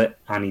mates got it,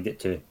 I need it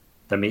too.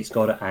 Their mates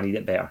got it, I need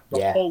it better.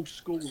 The whole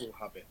school will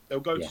have it. They'll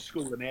go to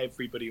school and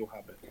everybody will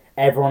have it.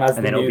 Everyone has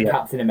the new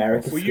Captain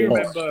America skin. Well, you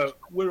remember,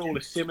 we're all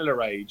a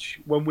similar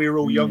age. When we were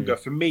all younger,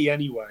 for me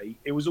anyway,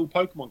 it was all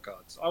Pokemon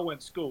cards. I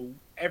went to school,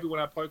 everyone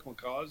had Pokemon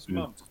cards.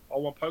 Mum, I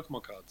want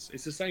Pokemon cards.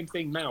 It's the same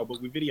thing now,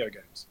 but with video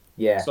games.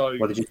 Yeah. So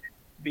what did you...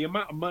 the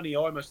amount of money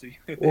I must have...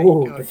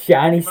 the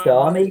shiny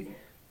Starmie.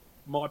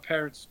 My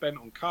parents spent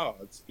on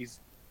cards is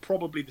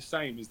probably the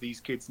same as these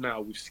kids now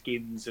with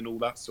skins and all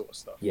that sort of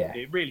stuff. Yeah.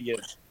 It really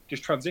is.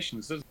 Just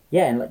transitions, doesn't it?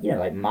 Yeah, and like,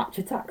 like match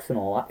attacks and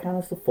all that kind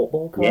of stuff,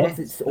 football cards.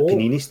 Yeah, it's all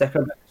Panini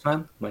sticker,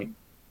 man. Like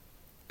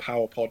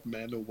Power Pod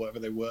men or whatever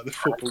they were, the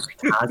football.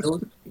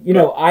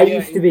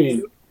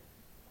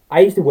 I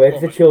used to work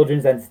as a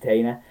children's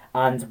entertainer,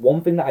 and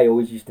one thing that I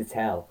always used to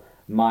tell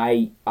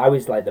I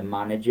was like the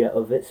manager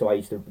of it, so I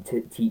used to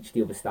teach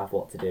the other staff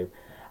what to do,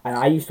 and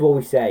I used to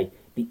always say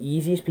the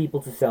easiest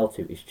people to sell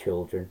to is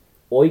children.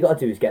 All you got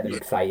to do is get them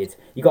excited.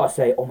 You got to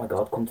say, oh my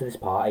God, come to this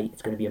party.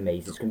 It's going to be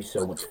amazing. It's going to be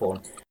so much fun.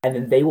 And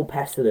then they will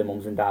pester their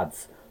mums and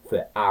dads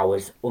for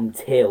hours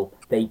until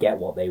they get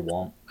what they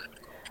want.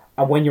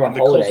 And when you're on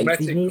holiday,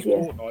 it's even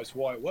easier. That's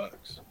why it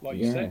works. Like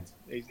you said,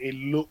 it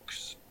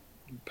looks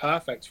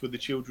perfect for the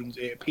children's.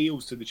 It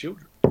appeals to the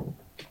children.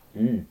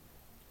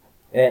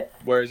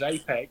 Whereas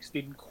Apex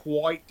didn't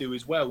quite do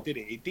as well, did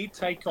it? It did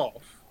take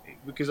off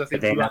because I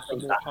think you had a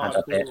more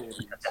hardcore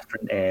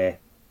different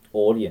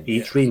audience.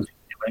 Age range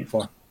they went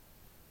for.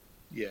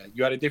 Yeah,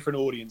 you had a different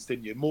audience,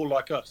 didn't you? More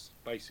like us,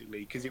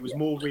 basically, because it was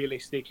more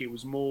realistic. It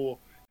was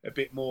a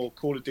bit more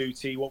Call of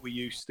Duty, what we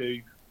used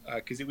to,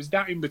 because it was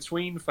that in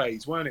between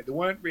phase, weren't it? There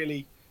weren't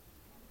really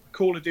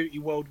Call of Duty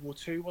World War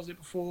II, was it,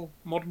 before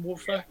Modern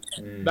Warfare?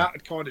 That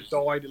had kind of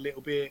died a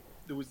little bit.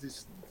 There was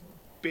this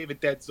bit of a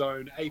dead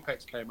zone.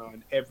 Apex came out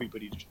and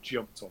everybody just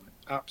jumped on it.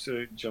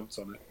 Absolutely jumped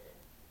on it.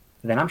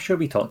 Then I'm sure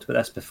we talked about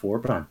this before,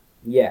 Bran.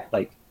 Yeah.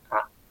 Like,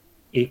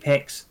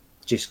 Apex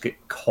just got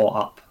caught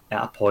up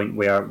at a point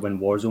where when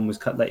Warzone was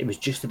cut, like, it was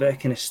just about to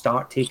kind of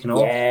start taking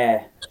off.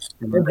 Yeah.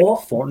 And then,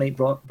 like, Fortnite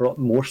brought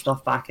more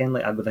stuff back in,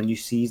 like with a new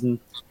season,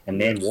 and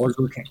then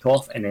Warzone kicked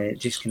off, and then it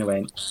just kind of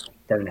went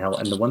downhill.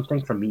 And the one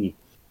thing for me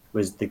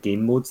was the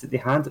game modes that they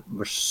had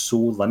were so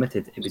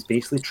limited. It was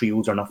basically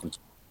trios or nothing.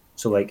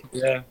 So, like,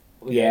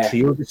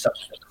 trios is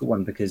such a difficult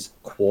one because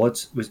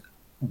quads was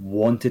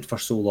wanted for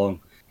so long.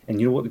 And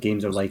you know what the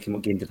games are like and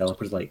what game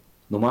developers like.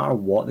 no matter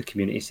what the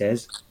community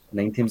says,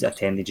 9 times out of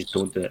 10 they just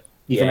don't do it.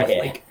 Even if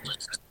like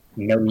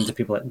millions of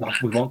people are like,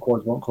 we want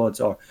quads,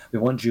 or we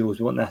want duos,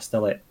 we want this.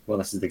 They're like, well,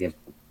 this is the game.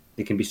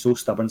 They can be so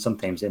stubborn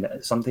sometimes, and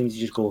sometimes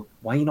you just go,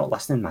 why are you not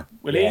listening, man?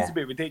 Well, it is a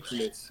bit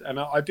ridiculous, and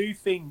I do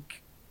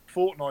think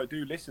Fortnite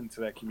do listen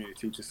to their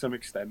community to some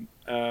extent.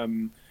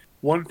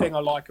 One thing I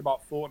like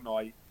about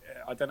Fortnite,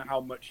 I don't know how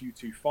much you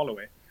two follow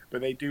it,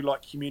 but they do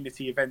like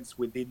community events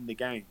within the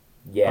game.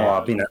 Yeah. Oh,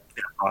 I've been a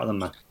part of them,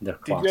 man. They're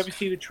Did class. you ever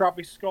see the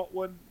Travis Scott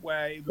one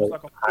where it was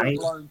like a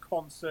full-blown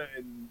concert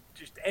and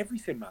just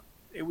everything, man?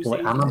 It was.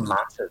 Well, I'm a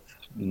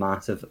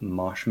massive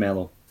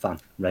Marshmallow fan,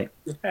 right?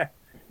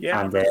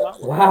 Yeah. And,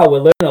 wow, we're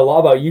learning a lot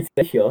about you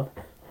today, Sean.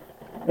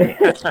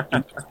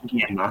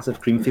 yeah,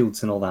 massive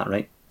creamfields and all that,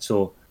 right?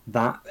 So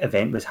that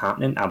event was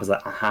happening. I was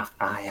like,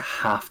 I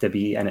have to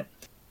be in it.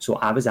 So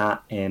I was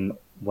at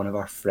one of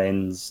our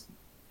friends'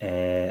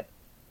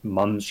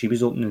 mums. She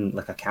was opening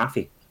like a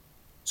cafe,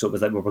 so it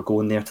was like we were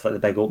going there to like the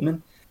big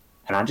opening,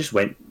 and I just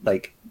went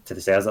like to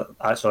the sales.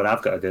 Sorry,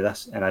 I've got to do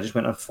this, and I just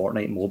went on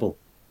Fortnite Mobile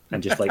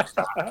and just like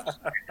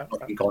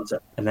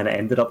concert, and then I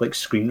ended up like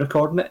screen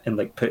recording it and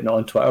like putting it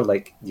on Twitter.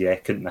 Like, yeah,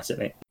 couldn't miss it,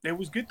 mate. It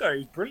was good though. It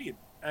was brilliant,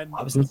 and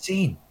That was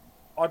insane.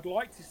 I'd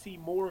like to see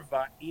more of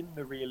that in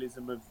the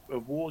realism of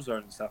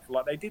Warzone and stuff.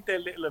 Like they did their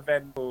little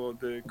event for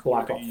the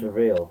Black Ops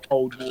reveal,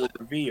 Cold War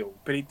reveal,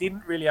 but it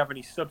didn't really have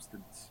any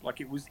substance.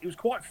 Like it was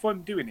quite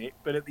fun doing it,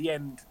 but at the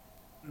end,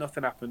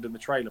 nothing happened and the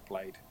trailer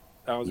played.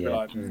 I was a bit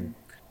like,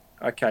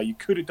 okay, you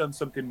could have done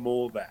something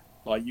more there.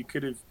 Like you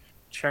could have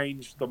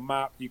changed the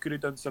map. You could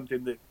have done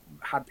something that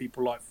had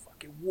people like,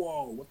 fucking,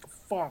 whoa, what the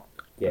fuck?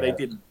 Yeah, but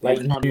they didn't. Like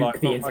nuke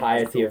the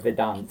entirety of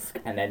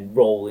Verdansk and then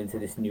roll into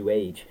this new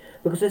age.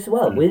 Because as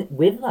well,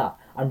 with that,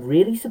 I'm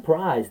really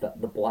surprised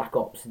that the Black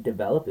Ops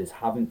developers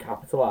haven't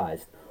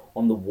capitalised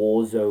on the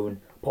Warzone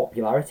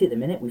popularity at the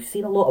minute. We've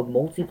seen a lot of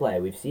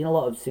multiplayer. We've seen a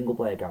lot of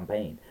single-player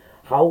campaign.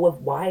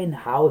 Why and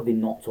how have they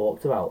not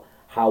talked about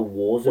how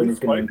Warzone is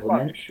going to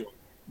implement?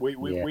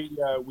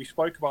 We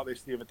spoke about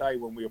this the other day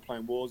when we were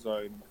playing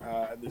Warzone,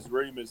 and there's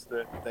rumours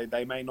that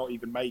they may not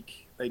even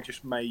they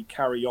just may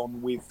carry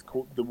on with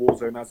the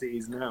Warzone as it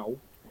is now,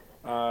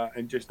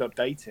 and just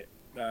update it.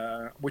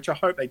 Which I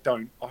hope they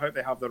don't. I hope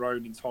they have their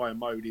own entire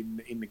mode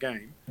in the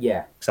game.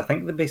 Yeah, because I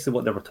think that basically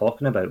what they were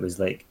talking about was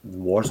like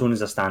Warzone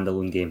is a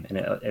standalone game,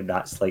 and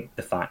that's like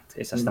the fact.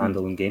 It's a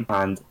standalone game,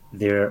 and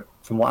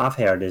from what I've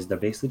heard, is they're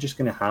basically just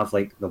going to have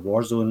like the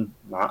Warzone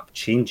map,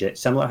 change it,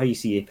 similar to how you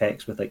see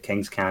Apex with like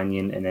Kings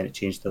Canyon, and then it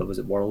changed to, was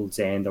it World's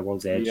End or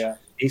World's Edge? Yeah.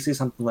 Basically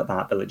something like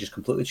that, but like just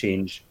completely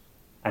change.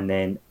 And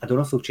then I don't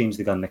know if they'll change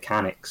the gun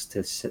mechanics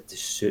to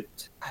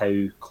suit how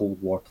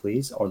Cold War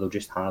plays, or they'll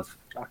just have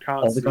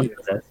all the guns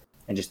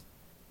and just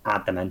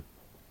add them in.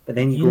 But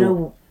then you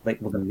go,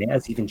 like, will the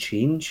metas even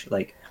change?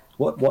 Like,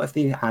 what if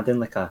they had in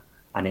like an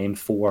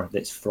M4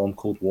 that's from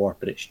Cold War,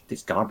 but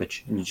it's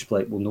garbage, and you just be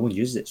like, well, no one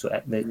uses it, so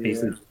it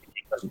basically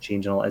doesn't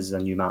change, and all it is a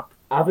new map.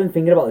 I've been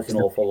thinking about this an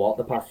awful lot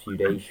the past few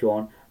days,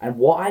 Sean, and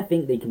what I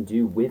think they can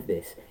do with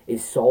this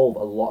is solve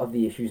a lot of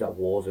the issues that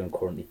Warzone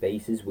currently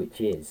faces, which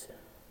is,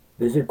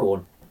 there's a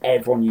gun,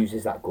 everyone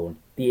uses that gun,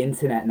 the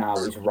internet now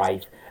is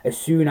rife. As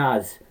soon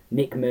as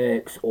Nick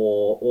Merckx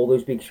or all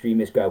those big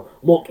streamers go,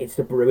 look, it's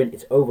the Bruen,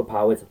 it's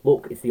overpowered,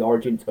 look, it's the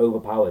Origin, it's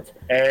overpowered.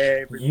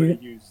 Everybody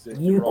uses it.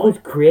 You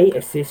could create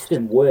a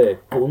system where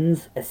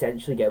guns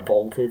essentially get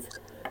vaulted.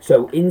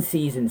 So in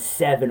Season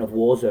 7 of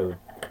Warzone,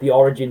 the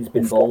Origin's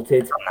been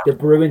vaulted, the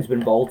Bruen's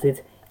been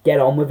vaulted, get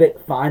on with it,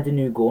 find a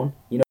new gun,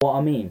 you know what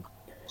I mean?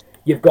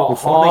 You've got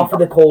half of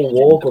the Cold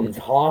War guns,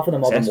 half of the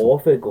Modern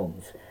Warfare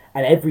guns,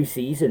 and every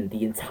season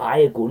the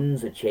entire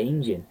guns are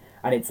changing.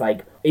 And it's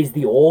like, is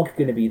the AUG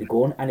going to be the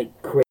gun? And it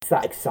creates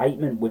that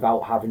excitement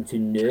without having to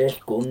nerf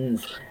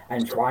guns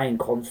and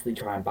constantly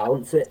try and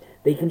balance it.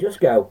 They can just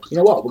go, you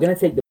know what, we're going to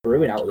take the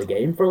Bruen out of the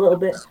game for a little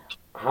bit,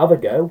 have a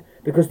go,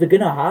 because they're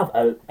going to have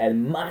a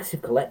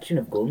massive collection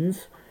of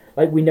guns.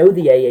 Like, we know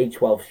the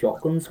AA-12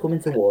 shotguns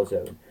coming to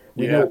Warzone.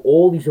 We know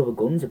all these other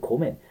guns are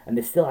coming, and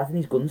they're still adding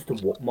these guns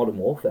to Modern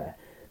Warfare.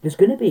 There's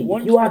going to be,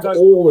 if you add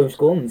all those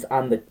guns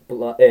and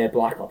the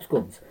Black Ops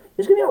guns,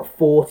 there's going to be about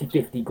 40,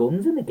 50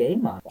 guns in the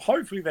game, man.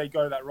 Hopefully they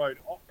go that road.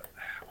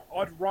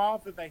 I'd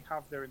rather they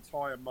have their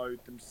entire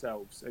mode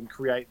themselves and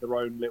create their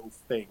own little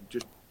thing.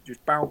 Just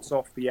bounce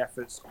off the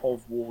efforts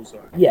of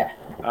Warzone. Yeah.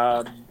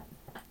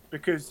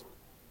 Because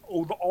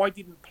although I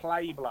didn't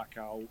play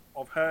Blackout,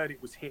 I've heard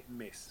it was hit and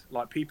miss.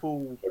 Like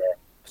people...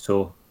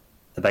 So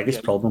the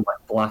biggest problem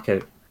with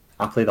Blackout,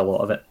 I played a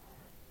lot of it,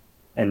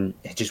 and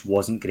it just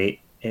wasn't great.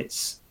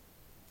 It's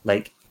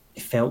like,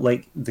 it felt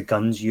like the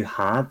guns you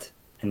had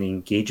and the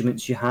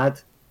engagements you had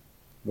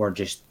were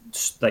just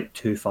like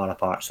too far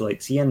apart. So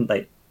like seeing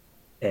like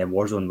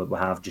Warzone, what we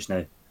have just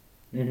now,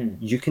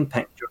 you can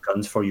pick your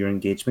guns for your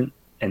engagement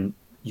and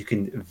you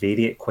can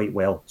vary it quite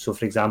well. So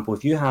for example,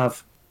 if you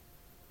have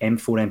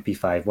M4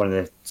 MP5, one of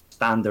the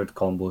standard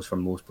combos for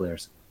most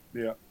players,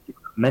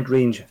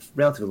 mid-range,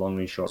 relatively long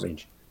range, short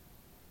range.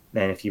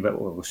 Then if you went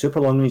with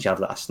super long range, you have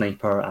like a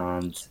sniper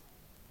and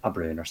a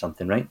Bruen or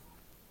something, right?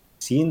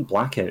 Seeing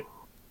Blackout,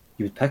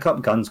 you would pick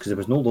up guns because there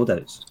was no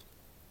loadouts,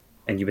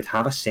 and you would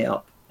have a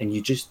setup, and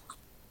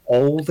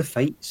all the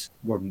fights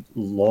were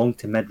long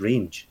to mid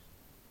range,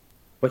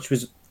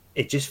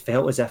 it just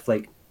felt as if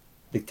like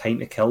the time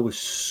to kill was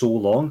so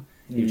long.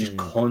 You just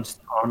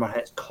constant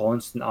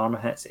armor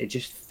hits. It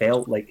just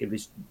felt like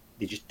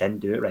they just didn't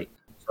do it right.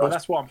 So Well,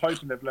 that's what I'm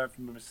hoping they've learned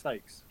from the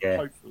mistakes. Yeah.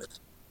 Hopefully.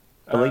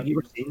 But like you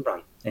were saying,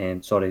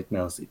 Bran, sorry,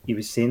 Miles, you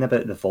were saying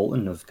about the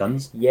vaulting of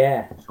guns.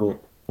 Yeah. So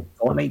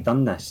Fortnite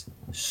done this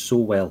so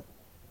well.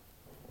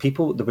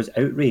 There was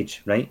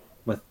outrage, right,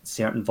 with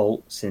certain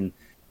vaults and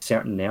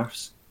certain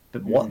nerfs.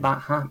 But what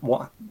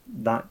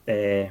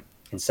that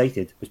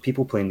incited was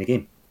people playing the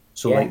game.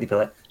 So Yeah. like they'd be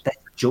like,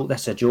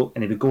 this is a joke,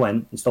 and they would go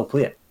in and still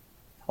play it.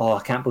 Oh,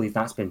 I can't believe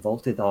that's been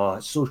vaulted. Oh,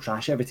 it's so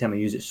trash. Every time I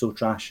use it, it's so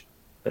trash.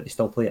 But they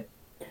still play it.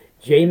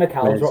 Jay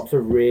McCall drops a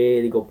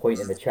really good point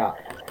in the chat.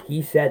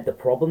 He said the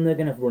problem they're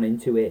going to run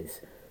into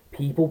is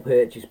people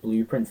purchase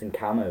blueprints and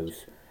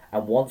camos,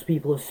 and once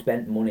people have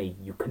spent money,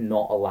 you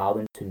cannot allow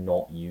them to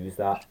not use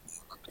that.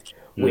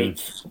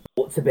 Which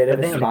puts a bit of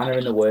a spanner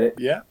in the works.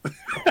 Yeah.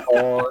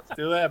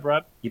 Still there,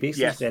 Brad. You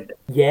basically said that.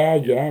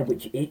 Yeah,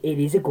 which it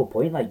is a good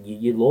point. Like,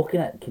 you're looking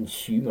at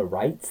consumer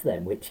rights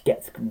then, which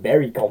gets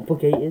very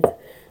complicated.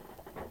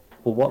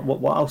 Well,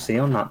 what I'll say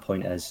on that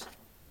point is,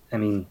 I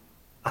mean,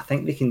 I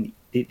think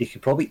they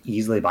could probably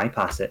easily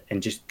bypass it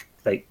and just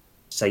like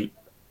cite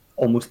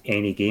almost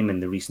any game in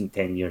the recent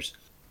 10 years.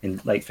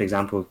 And like, for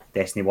example,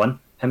 Destiny 1,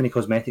 how many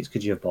cosmetics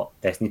could you have bought?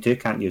 Destiny 2,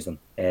 can't use them.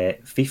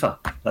 FIFA,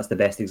 that's the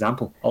best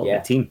example.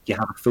 Ultimate Team, you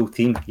have a full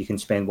team, you can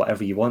spend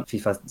whatever you want.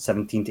 FIFA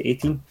 17 to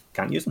 18,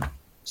 can't use them.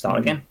 Start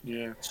again.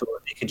 Yeah. So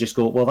they could just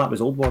go, well, that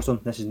was old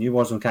Warzone, this is new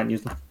Warzone, can't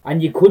use them.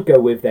 And you could go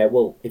with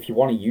well, if you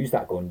want to use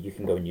that gun, you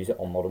can go and use it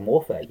on Modern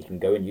Warfare. You can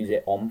go and use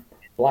it on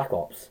Black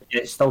Ops.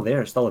 Yeah, it's still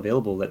there, it's still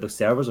available. Like, those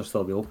servers will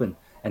still be open.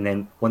 And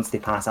then once they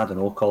pass, I don't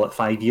know, call it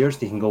 5 years,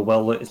 they can go,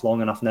 well, look, it's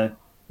long enough now.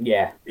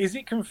 Yeah. Is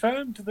it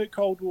confirmed that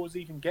Cold War's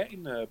even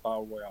getting the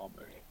Battle Royale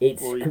mode?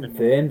 It's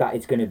confirmed that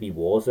it's going to be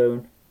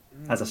Warzone.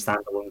 As a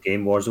standalone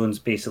game, Warzone's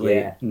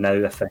basically now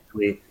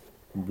officially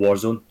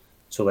Warzone.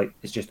 So, like,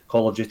 it's just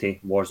Call of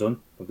Duty Warzone.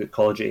 We've got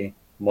Call of Duty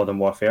Modern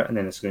Warfare, and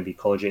then it's going to be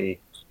Call of Duty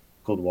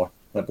Cold War,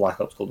 like Black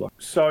Ops Cold War.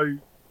 So,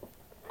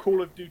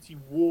 Call of Duty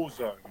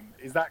Warzone,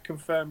 is that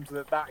confirmed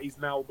that is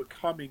now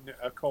becoming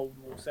a Cold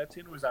War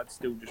setting, or is that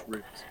still just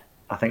rumours?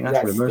 I think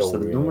that's rumours, so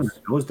no one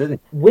knows, do they?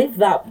 With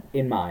that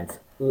in mind,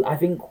 I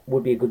think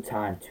would be a good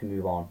time to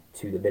move on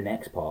to the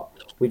next part,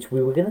 which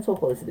we were going to talk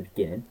about this at the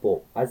beginning,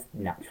 but as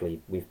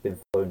naturally we've been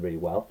flowing really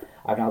well,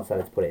 I've now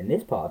decided to put it in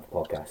this part of the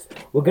podcast.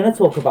 We're going to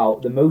talk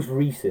about the most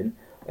recent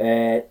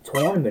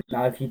tournament.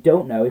 Now, if you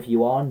don't know, if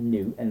you are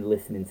new and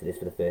listening to this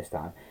for the first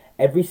time,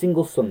 every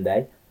single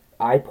Sunday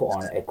I put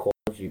on a Call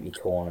of Duty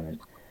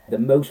tournament. The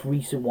most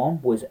recent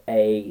one was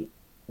a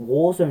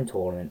Warzone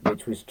tournament,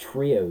 which was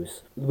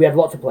trios. We had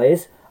lots of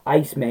players.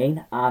 Ice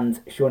Main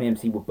and Shawnee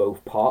MC were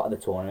both part of the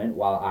tournament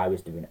while I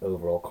was doing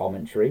overall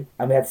commentary.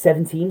 And we had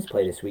 7 teams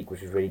play this week,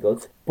 which was really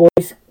good. Boys,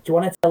 do you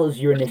want to tell us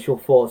your initial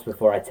thoughts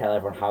before I tell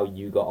everyone how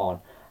you got on?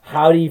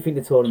 How do you think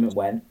the tournament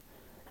went?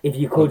 If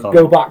you could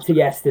go back to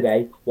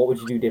yesterday, what would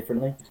you do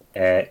differently?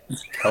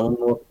 Kill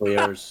more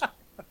players,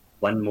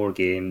 win more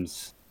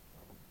games,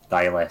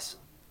 die less.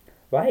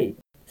 Right.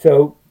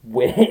 So,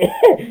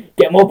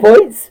 get more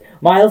points.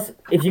 Miles,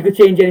 if you could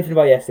change anything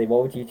about yesterday,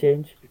 what would you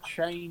change?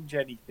 Change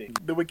anything.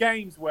 There were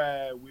games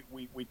where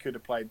we could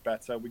have played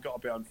better. We got a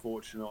bit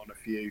unfortunate on a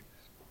few.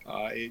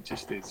 It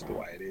just is the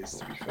way it is,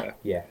 to be fair.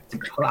 Yeah.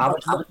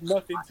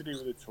 Nothing to do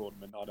with the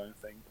tournament, I don't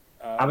think.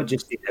 I would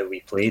just say how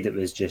we played. It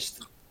was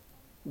just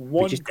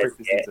one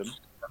criticism.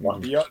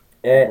 Yeah.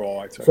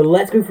 Right. So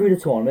let's go through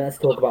the tournament. Let's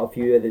talk about a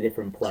few of the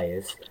different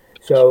players.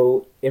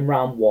 So in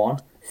round 1,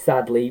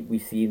 sadly,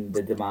 we've seen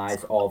the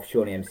demise of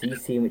Shawnee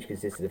MC's team, which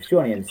consisted of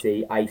Shawnee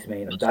MC, Ice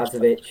Main, and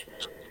Dazovic.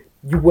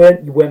 You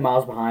weren't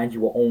miles behind.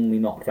 You were only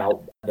knocked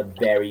out at the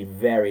very,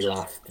 very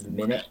last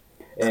minute.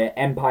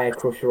 Empire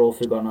Crusher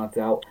also got knocked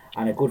out,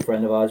 and a good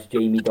friend of ours,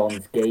 Jamie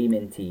Don's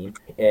gaming team,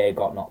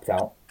 got knocked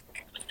out,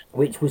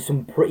 which was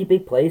some pretty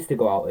big players to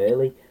go out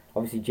early.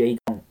 Obviously, Jay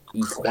Don,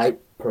 he's quite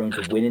prone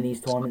to winning these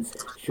tournaments.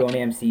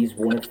 Shawnee MC's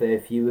won a fair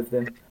few of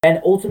them.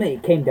 And ultimately,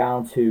 it came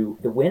down to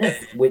the winner,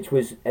 which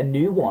was a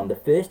new one, the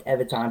first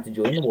ever time to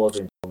join the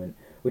Warzone tournament,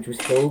 which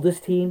was Hilda's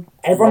team.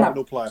 Everyone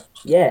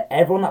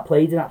that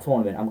played in that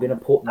tournament, I'm going to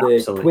put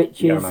the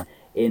Twitches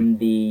in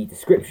the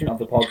description of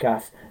the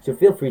podcast, so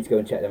feel free to go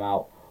and check them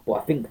out. But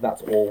I think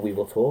that's all we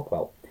will talk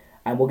about.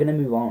 And we're going to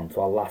move on to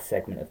our last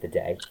segment of the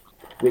day,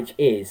 which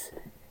is,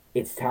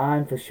 it's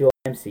time for Shawnee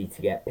MC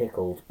to get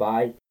pickled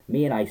by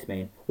me and Ice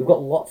Main. We've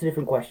got lots of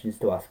different questions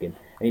to ask him,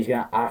 and he's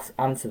going to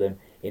answer them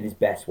in his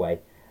best way.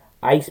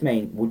 Ice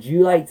Main, would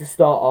you like to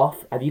start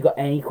off? Have you got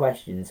any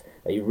questions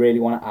that you really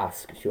want to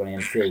ask Shawnee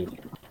MC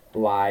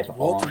live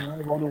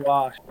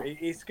on?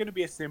 It's going to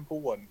be a simple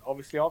one.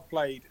 Obviously, I've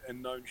played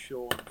and known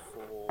Sean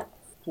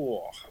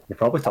for... You're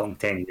probably talking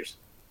 10 years.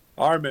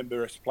 I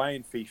remember us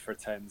playing FIFA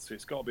 10, so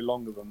it's got to be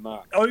longer than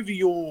that. Over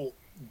your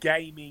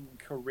gaming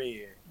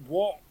career,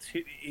 what,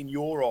 in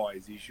your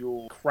eyes, is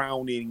your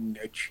crowning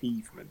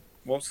achievement?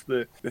 What's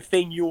the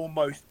thing you're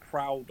most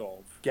proud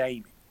of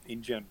gaming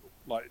in general?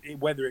 Like,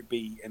 whether it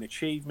be an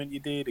achievement you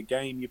did, a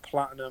game you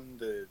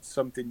platinumed,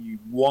 something you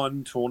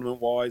won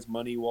tournament-wise,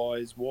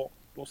 money-wise,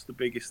 what's the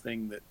biggest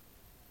thing that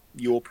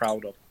you're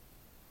proud of?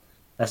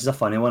 This is a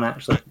funny one,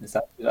 actually. It's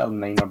actually a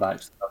minor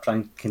batch. I'll try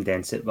and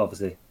condense it,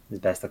 obviously, as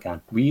best I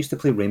can. We used to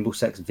play Rainbow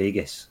Six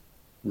Vegas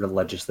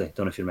religiously.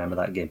 Don't know if you remember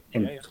that game.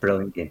 Yeah.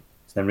 Brilliant game.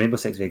 So then Rainbow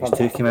Six Vegas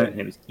 2 came out, and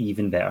it was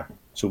even better.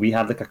 So we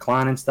had like a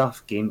clan and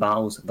stuff, game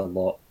battles, the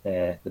lot,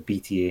 the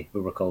BTA,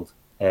 we were called.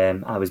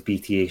 I was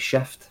BTA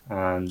Shift,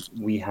 and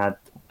we had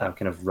a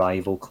kind of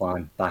rival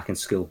clan back in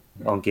school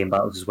on game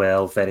battles as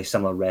well. Very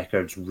similar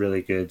records,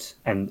 really good.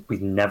 And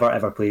we'd never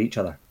ever played each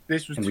other.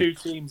 This was two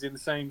teams in the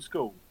same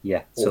school?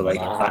 Yeah, so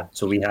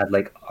so we had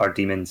like our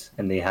demons,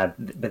 and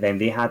but then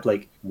they had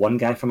like one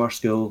guy from our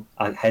school,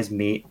 his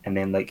mate, and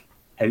then like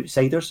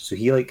outsiders. So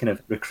he like kind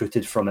of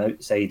recruited from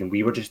outside, and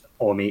we were just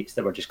all mates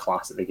that were just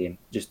class at the game,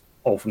 just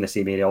all from the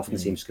same area, all from the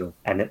same school.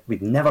 And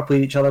we'd never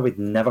played each other, we'd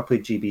never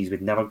played GBs,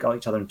 we'd never got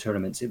each other in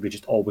tournaments. We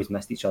just always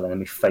missed each other,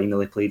 and we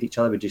finally played each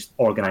other. We just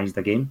organised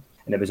a game,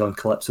 and it was on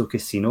Calypso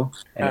Casino,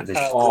 and it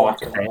was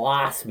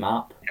class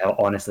map.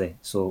 Honestly,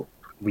 so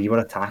we were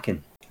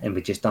attacking, and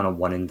we'd just done a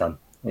one and done.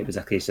 It was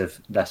a case of,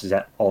 this is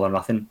it, all or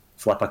nothing.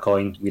 Flip a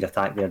coin, we'd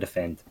attack, they'd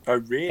defend. Oh,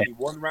 really? Yeah.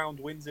 One round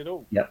wins it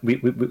all? Yeah, we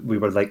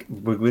were like,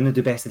 we're going to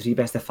do best of 3,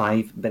 best of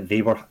 5, but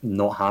they were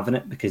not having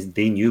it because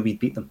they knew we'd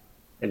beat them.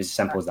 It was as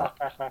simple as that.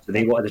 So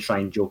they wanted to try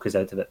and joke us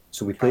out of it.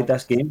 So we played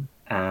this game,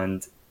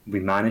 and we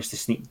managed to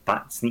sneak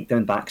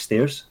down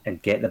backstairs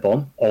and get the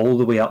bomb all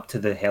the way up to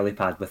the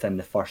helipad within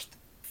the first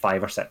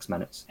 5 or 6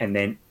 minutes. And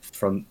then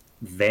from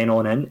then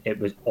on in, it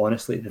was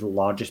honestly the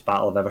largest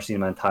battle I've ever seen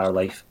in my entire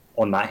life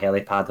on that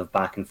helipad of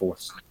back and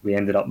forths. We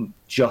ended up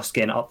just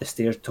getting up the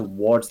stairs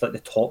towards like the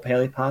top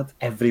helipad.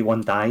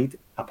 Everyone died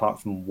apart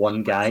from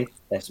one guy,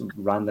 this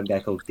random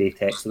guy called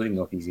Datex. I don't even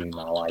know if he's even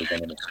alive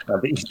anymore.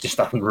 But he's just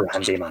a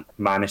random man.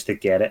 Managed to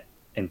get it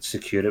and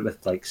secure it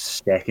with like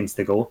seconds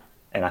to go.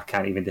 And I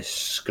can't even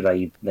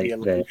describe like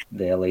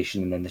the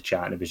elation in the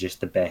chat. And it was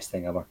just the best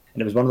thing ever.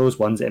 And it was one of those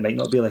ones that it might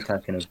not be like a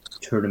kind of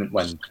tournament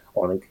win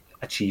or like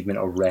achievement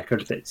or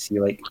record, but see,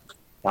 like,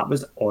 that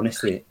was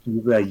honestly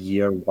even a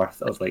year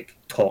worth of like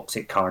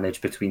toxic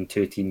carnage between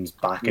two teams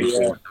back and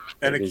forth.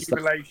 An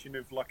accumulation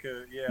of like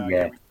a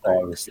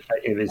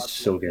it was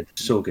so good,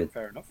 so good.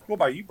 Fair enough. What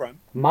about you, Bran?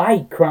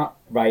 My crown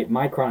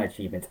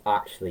achievement's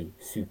actually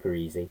super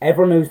easy.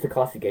 Everyone knows the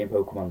classic game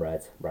Pokemon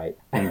Red, right?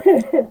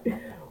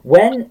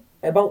 When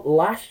about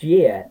last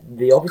year,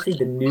 the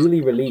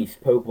newly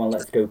released Pokemon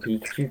Let's Go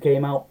Pikachu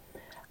came out,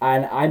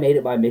 and I made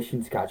it my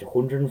mission to catch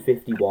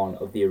 151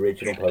 of the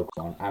original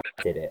Pokemon, and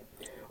I did it.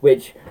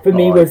 Which, for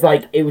me, was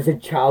like, it was a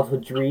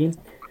childhood dream.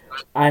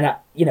 And, I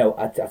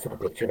took a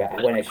picture of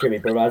it when I showed my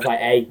brother. I was like,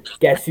 hey,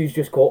 guess who's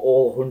just caught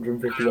all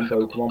 151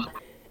 Pokemon?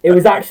 It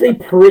was actually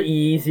pretty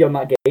easy on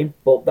that game,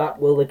 but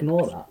we'll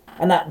ignore that.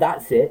 And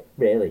that's it,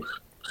 really.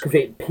 Because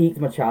it piqued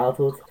my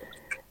childhood.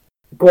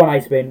 Go on,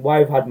 Iceman, why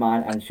we've had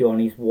mine and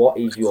Shawnee's, what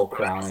is your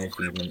crowning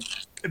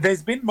achievement?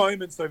 There's been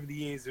moments over the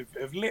years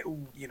of little,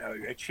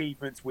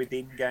 achievements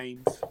within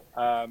games.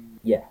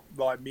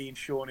 Like me and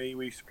Shawnee,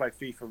 we used to play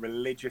FIFA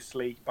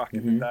religiously back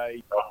in the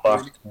day.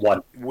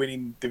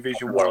 Winning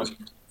Division 1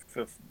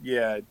 for,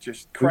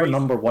 just crazy. We were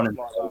number 1 in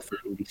like all for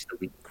least a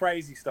week.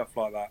 Crazy stuff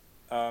like that.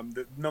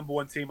 The number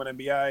 1 team on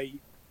NBA.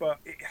 But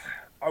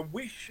I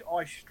wish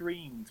I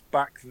streamed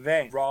back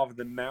then rather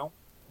than now,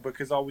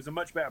 because I was a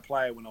much better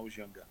player when I was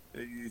younger.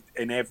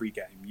 In every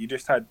game, you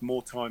just had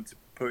more time to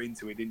put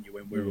into it, didn't you,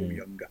 when we were all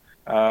younger?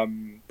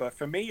 But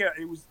for me,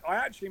 I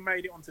actually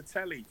made it onto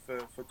telly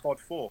for COD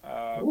 4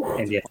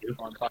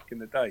 back in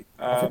the day.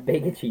 That's a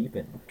big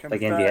achievement.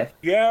 Like NDF?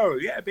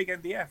 Yeah, big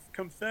NDF.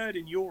 Come third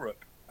in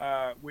Europe,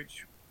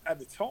 which at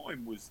the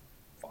time was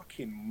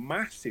fucking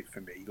massive for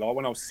me. Like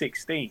when I was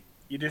 16,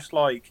 you're just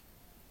like,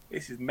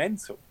 this is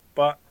mental.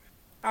 But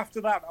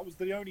after that was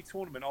the only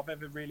tournament I've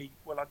ever really...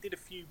 Well, I did a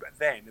few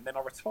then, and then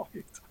I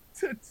retired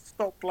to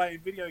stop playing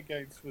video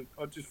games.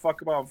 I just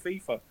fuck about on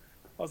FIFA.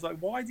 I was like,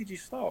 why did you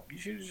stop? You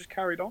should have just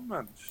carried on,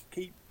 man. Just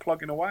keep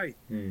plugging away.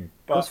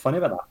 But what's funny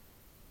about that?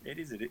 It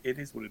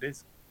is what it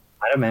is.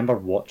 I remember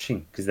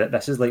watching, because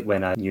this is like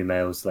when I knew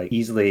Miles, like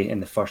easily in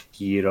the first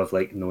year of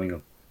like knowing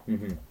him.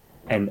 Mm-hmm.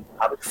 And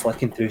I was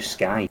flicking through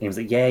Sky, and he was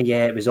like, yeah,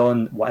 it was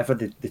on whatever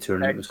the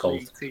tournament was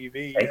called.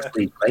 TV,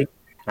 X-League, right?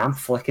 And I'm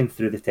flicking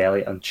through the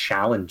telly on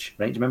Challenge,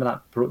 right? Do you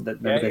remember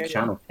that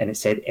channel? And it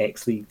said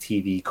X-League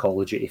TV Call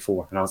of Duty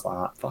 4. And I was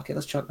like, fuck it,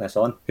 let's chuck this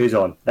on. Who's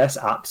on? This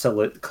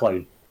absolute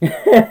clown.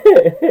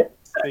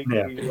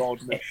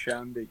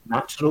 Shandy.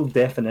 Natural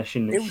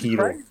definition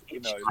hero.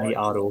 Crazy,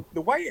 arrow.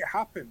 The way it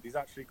happened is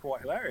actually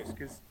quite hilarious,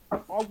 because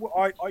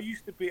I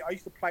used to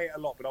play it a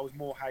lot, but I was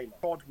more Halo.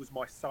 COD was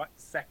my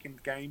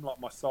second game, like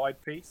my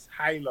side piece.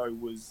 Halo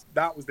was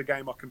the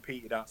game I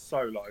competed at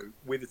solo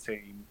with a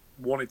team,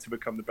 wanted to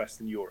become the best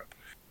in Europe.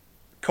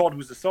 COD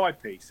was a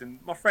side piece. And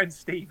my friend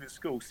Steve at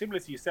school, similar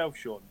to yourself,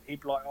 Sean,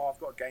 he'd be like, "Oh, I've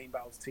got a Game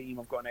Battles team.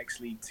 I've got an X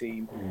League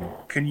team.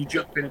 Can you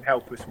jump in and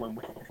help us when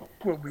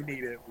we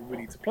need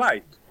to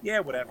play?" Yeah,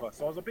 whatever.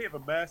 So I was a bit of a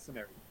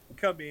mercenary.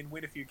 Come in,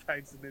 win a few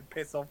games, and then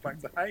piss off back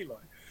to Halo.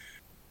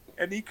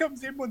 And he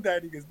comes in one day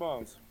and he goes,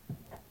 "Mars,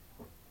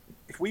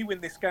 if we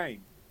win this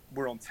game,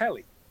 we're on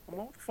telly." I'm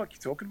like, "What the fuck are you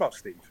talking about,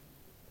 Steve?"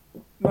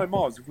 "No,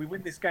 Mars, if we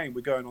win this game,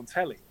 we're going on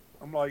telly."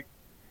 I'm like,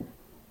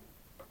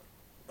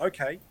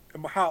 "Okay."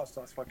 And my heart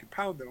starts fucking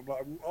pounding. I'm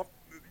like,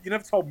 "You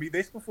never told me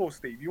this before,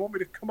 Steve. You want me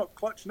to come up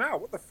clutch now?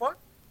 What the fuck?"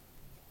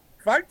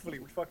 Thankfully,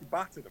 we fucking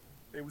battered them.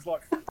 It was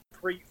like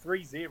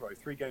 3-0,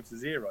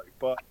 3-0.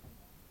 But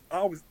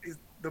it's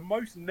the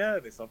most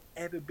nervous I've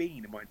ever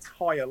been in my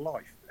entire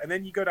life. And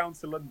then you go down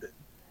to London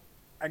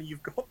and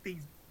you've got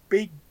these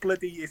big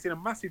bloody... It's in a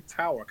massive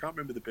tower. I can't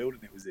remember the building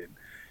it was in.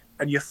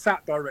 And you're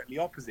sat directly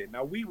opposite.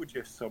 Now, we were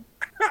just some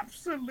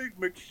absolute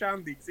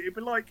McShandies. It'd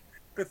be like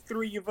the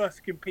three of us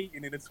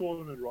competing in a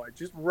tournament, right?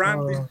 Just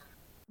random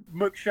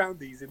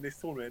McShandies in this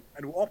tournament.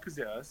 And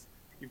opposite us,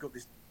 you've got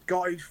this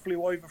guy who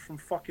flew over from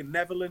fucking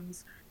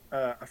Netherlands,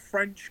 a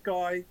French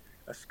guy,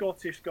 a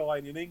Scottish guy,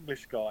 and an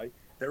English guy.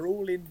 They're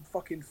all in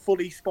fucking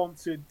fully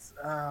sponsored...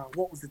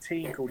 what was the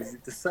team called? Is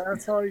it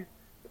Deserto?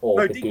 Or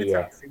No, the gear.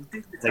 Dignitas. It was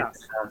Dignitas.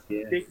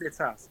 Yeah.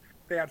 Dignitas.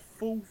 They had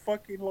full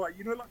fucking, like,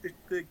 you know, like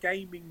the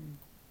gaming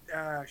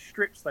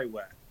strips they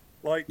wear?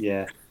 Like,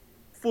 Yeah.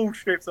 full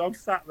strips. I'm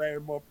sat there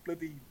in my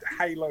bloody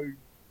Halo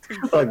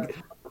t-shirt,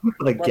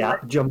 Like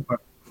Gap jumper.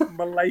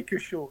 my Laker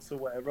shorts or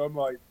whatever. I'm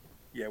like,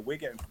 yeah, we're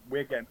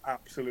getting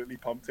absolutely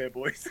pumped here,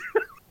 boys.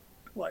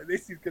 Like,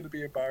 this is going to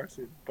be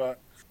embarrassing. But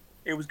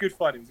it was good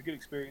fun. It was a good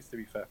experience, to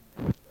be fair.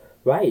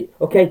 Right,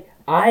 okay,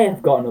 I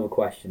have got another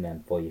question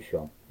then for you,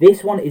 Sean.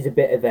 This one is a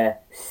bit of a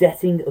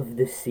setting of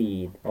the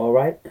scene,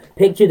 alright?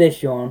 Picture this,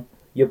 Sean.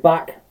 You're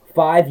back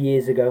 5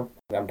 years ago.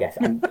 I'm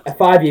guessing.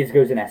 5 years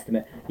ago is an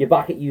estimate. You're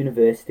back at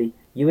university.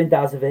 You and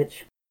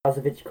Dazovic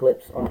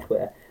Clips on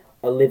Twitter,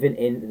 are living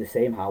in the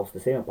same house, the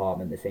same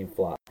apartment, the same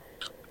flat.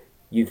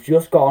 You've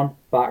just gone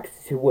back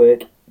to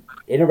work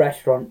in a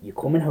restaurant. You're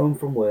coming home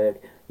from work.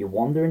 You're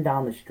wandering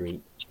down the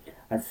street.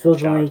 And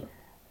suddenly,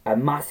 a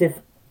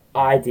massive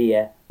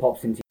idea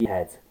pops into your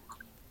head.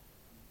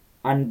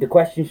 And the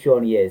question,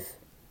 Shawnee, is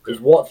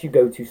what's your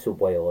go-to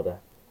Subway order?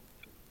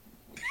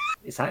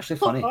 It's actually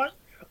funny.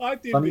 I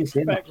didn't Funny you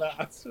say expect that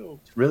at all.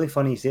 It's really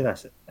funny you say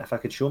this. If I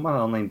could show my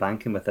online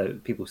banking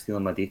without people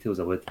stealing my details,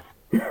 I would.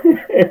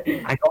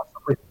 I got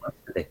Subway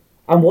today.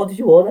 And what did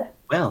you order?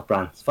 Well,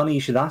 Bran, it's funny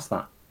you should ask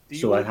that. Do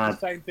you So I order had, the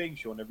same thing,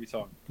 Sean, every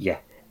time? yeah.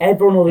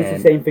 Everyone orders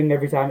the same thing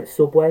every time at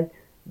Subway.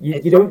 You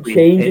It's don't Subway.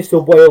 change your It's-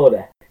 Subway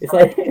order. It's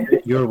like...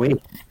 Your way.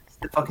 It's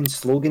the fucking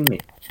slogan,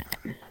 mate.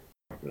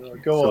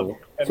 Go on.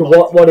 So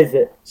what is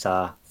it? It's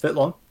a foot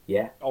long,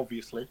 Yeah.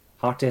 Obviously.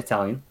 hearty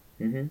Italian,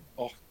 Mm-hmm.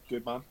 Oh,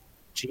 good man.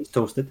 cheese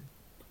toasted,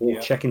 Yeah.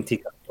 chicken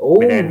tikka. Oh,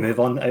 We then move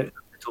on out of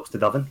the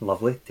toasted oven.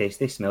 Lovely,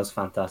 tasty, smells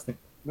fantastic.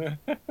 We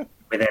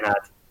then add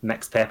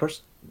mixed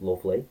peppers.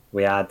 lovely.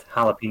 We add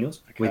jalapenos.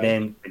 We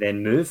Okay.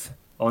 then move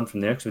on from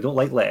there because we don't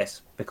like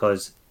lettuce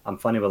because I'm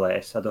funny with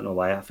lettuce. I don't know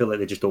why. I feel like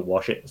they just don't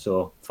wash it,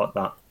 so fuck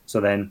that. So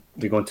then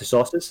we go into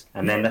sauces,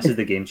 and then this is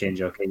the game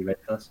changer. Okay, you ready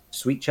for this?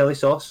 Sweet chili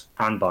sauce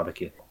and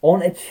barbecue.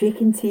 On a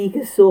chicken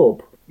tikka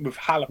sub. With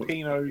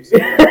jalapenos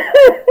and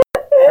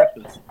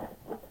peppers.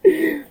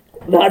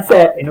 That's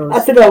Jalapenos.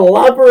 That's an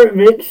elaborate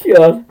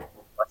mixture.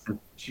 Listen,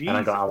 Jeez, And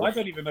I got a- I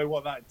don't even know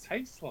what that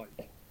tastes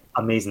like.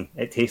 amazing.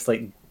 It tastes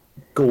like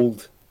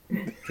gold.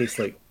 It tastes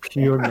like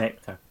pure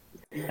nectar.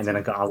 And then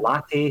I got a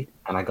latte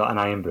and I got an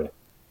iron brew.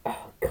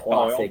 Oh, Oh,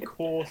 classic. of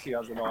course he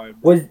has an iron.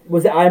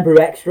 Was it Iron Brew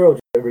Extra or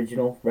just the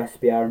original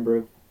recipe Iron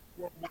Brew?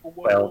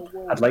 Well,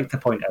 I'd like to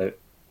point out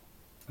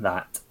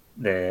that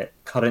the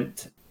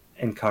current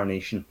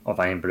incarnation of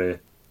Iron Brew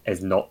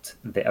is not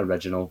the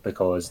original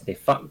because they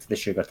fucked the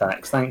sugar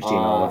tax. Thanks, Jane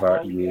Oliver.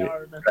 Oh, yeah, I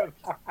remember.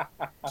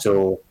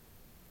 So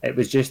it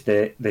was just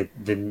the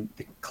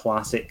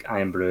classic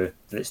Iron Brew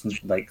that's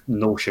like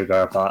no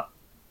sugar, but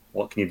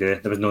what can you do?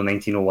 There was no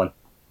 1901.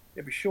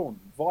 Yeah, but Sean,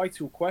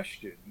 vital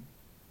question.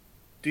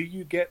 Do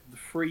you get the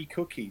free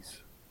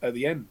cookies at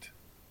the end?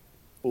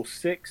 Or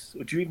 6?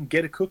 Or do you even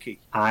get a cookie?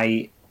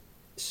 I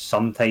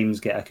sometimes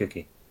get a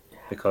cookie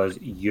because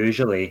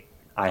usually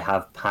I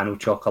have Pano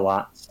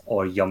chocolates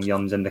or Yum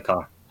Yums in the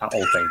car at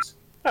all times.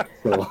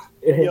 So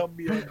Yum,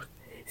 yum.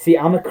 See,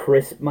 I'm a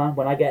crisp man.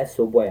 When I get a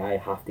Subway, I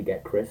have to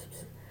get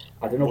crisps.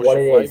 I don't know What's what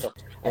it your is.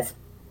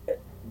 flavour?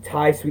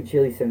 Thai sweet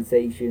chili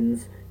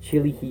sensations,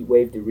 chili heat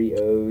wave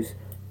Doritos.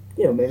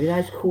 You know, maybe a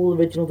nice cool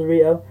original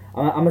Dorito.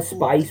 I'm a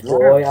spice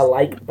boy. I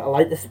like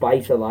the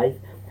spice of life,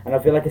 and I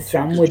feel like a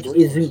sandwich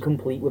isn't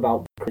complete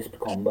without crisp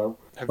combo.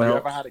 Have Well- you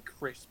ever had a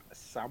crisp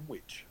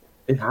sandwich?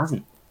 who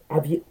hasn't?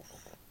 Have you?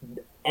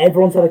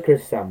 Everyone's had a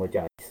crisp sandwich,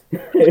 Ice.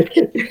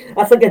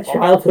 That's like a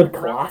childhood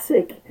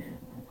classic.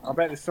 I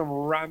bet there's some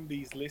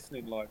randies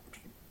listening like,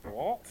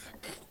 what?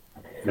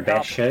 The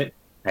best shout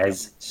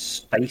is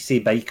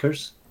spicy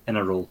bikers in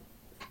a roll.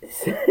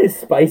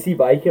 Spicy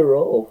biker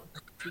roll.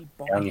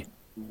 Telling you.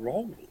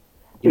 Roll.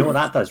 You know what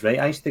that does, right?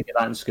 I used to get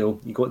that in school.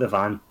 You go to the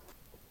van,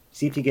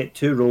 see if you get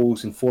 2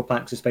 rolls and 4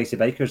 packs of spicy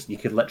bikers, you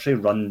could literally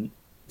run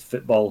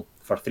football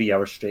for 3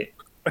 hours straight.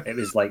 It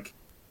was like,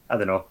 I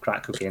don't know,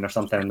 crack cocaine or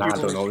something. I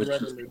don't know.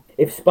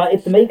 If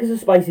the makers of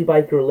Spicy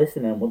Biker are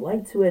listening and would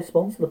like to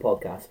sponsor the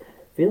podcast,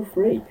 feel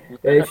free.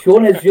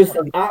 Sean has just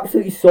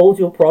absolutely sold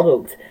your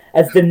product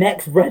as the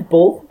next Red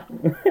Bull.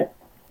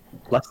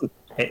 Listen,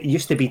 it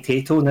used to be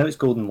Tato, now it's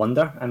Golden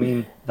Wonder. I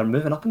mean, they're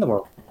moving up in the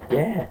world.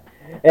 Yeah.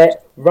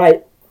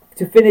 Right.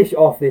 To finish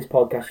off this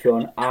podcast,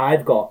 Sean,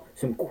 I've got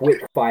some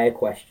quick fire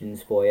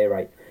questions for you,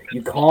 right?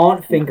 You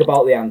can't think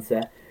about the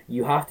answer.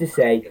 You have to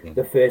say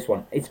the first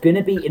one. It's going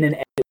to be in an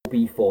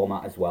LB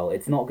format as well.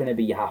 It's not going to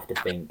be you have to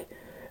think.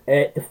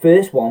 The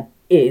first one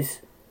is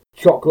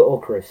chocolate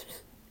or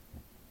crisps.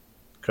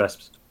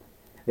 Crisps.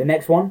 The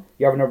next one,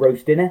 you're having a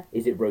roast dinner.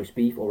 Is it roast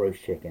beef or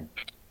roast chicken?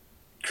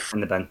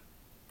 In the bin.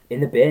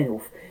 In the bin.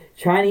 Oof.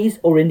 Chinese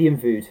or Indian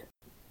food?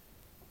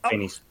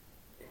 Chinese.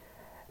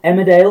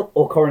 Emmerdale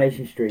or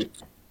Coronation Street?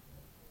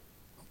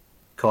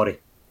 Corrie.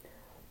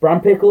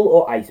 Bran Pickle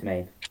or Ice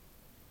Main?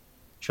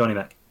 Shawnee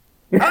Mick.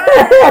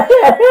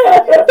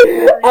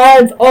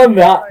 And on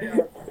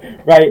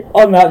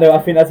that note, I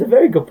think that's a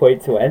very good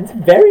point to end.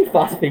 Very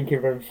fast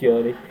thinking from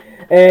Shawnee.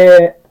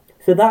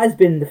 So that has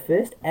been the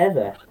first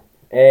ever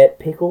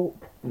Pickle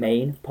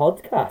Main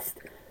podcast.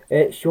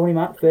 Shawnee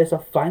Mac, first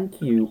off,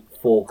 thank you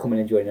for coming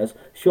and joining us.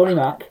 Shawnee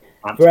Mac,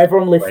 for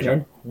everyone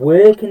listening,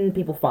 where can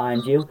people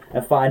find you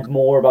and find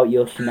more about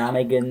your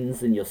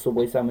shenanigans and your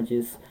Subway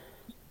sandwiches?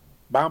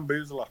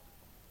 Bamboozler.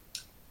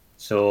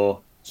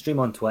 So, stream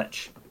on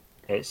Twitch.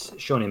 It's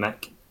Shawnee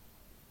Mick,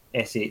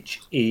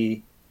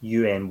 SHAUNYMC.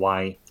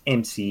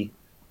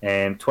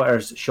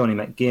 Twitter's Shawnee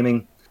Mick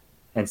Gaming.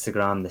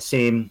 Instagram the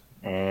same.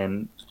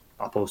 I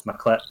post my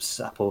clips,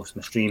 I post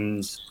my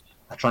streams.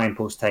 I try and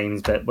post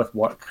times, but with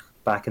work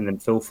back in the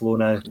full flow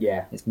now,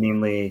 it's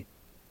mainly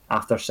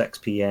after 6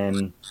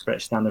 p.m.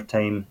 British Standard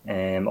Time,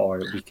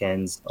 or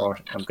weekends, or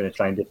I'm going to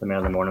try and do some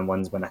early morning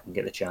ones when I can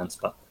get the chance.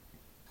 But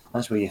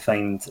that's where you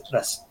find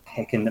this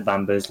heckin'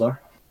 bamboozler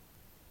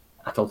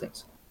at all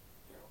times.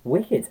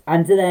 Wicked.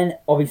 And then,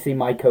 obviously,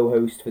 my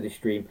co-host for the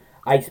stream,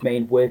 Ice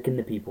Main, where can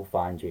the people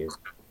find you?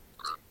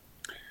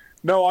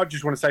 No, I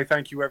just want to say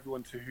thank you,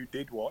 everyone, who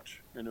did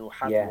watch and who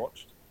had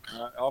watched.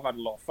 I've had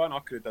a lot of fun. I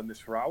could have done this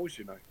for hours,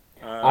 you know.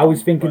 I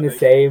was thinking the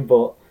same,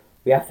 but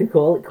we have to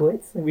call it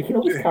quits. We can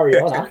always carry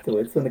on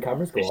afterwards when the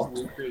cameras go off.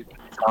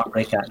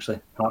 Heartbreak, actually.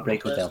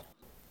 Heartbreak Hotel.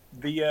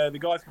 The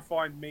guys can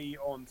find me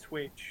on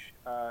Twitch.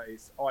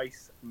 It's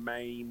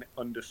IceMain_.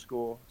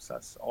 So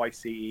that's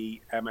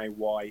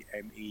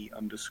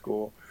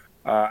ICEMAYNE_.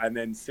 And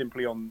then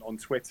simply on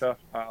Twitter.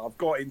 I've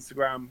got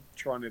Instagram,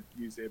 trying to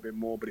use it a bit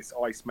more, but it's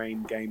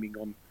IceMain Gaming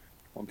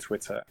on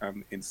Twitter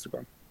and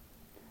Instagram.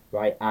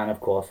 Right, and of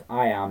course,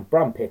 I am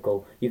Bran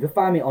Pickle. You can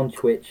find me on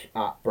Twitch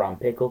at Bran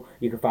Pickle.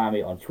 You can find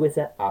me on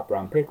Twitter at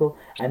Bran Pickle.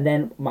 And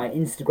then my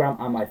Instagram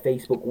and my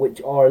Facebook,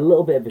 which are a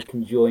little bit of a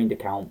conjoined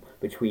account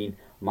between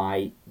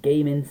my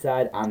gaming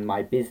side and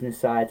my business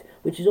side,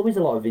 which is always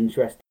a lot of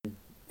interesting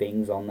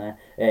things on there.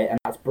 And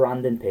that's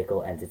Brandon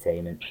Pickle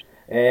Entertainment.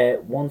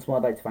 Once more,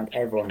 I'd like to thank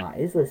everyone that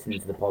is listening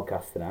to the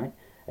podcast tonight.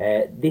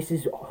 This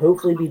is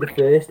hopefully be the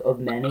first of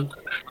many.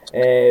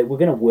 We're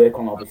going to work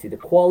on, obviously, the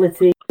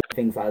quality,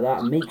 things like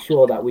that, and make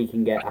sure that we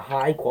can get a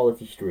high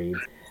quality stream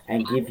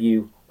and give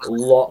you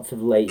lots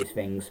of latest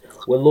things.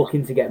 We're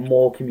looking to get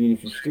more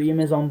community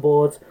streamers on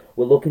board.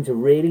 We're looking to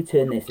really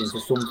turn this into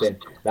something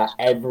that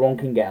everyone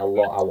can get a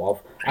lot out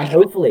of, and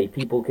hopefully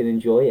people can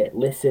enjoy it,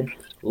 listen,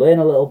 learn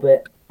a little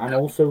bit, and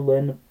also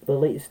learn the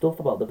latest stuff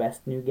about the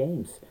best new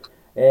games.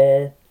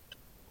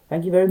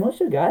 Thank you very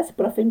much, guys.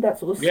 But I think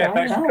that's us signing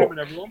thanks for out. coming,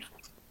 everyone.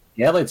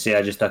 Yeah, let's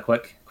say just a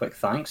quick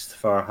thanks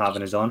for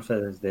having us on for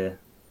the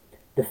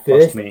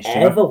first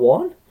ever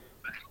one.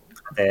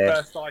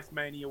 First Ice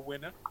Mania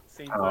winner.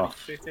 Seems very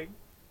fitting.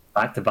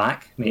 Back to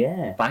back, mate.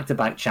 Yeah. Back to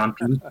back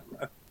champion.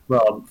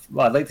 well,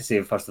 I'd like to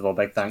say first of all,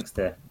 big thanks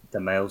to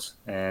Miles.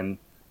 Known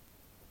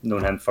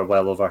him for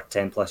well over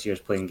 10 plus years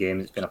playing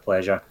games. It's been a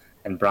pleasure.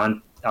 And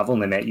Bran, I've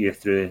only met you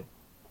through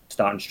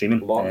starting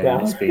streaming.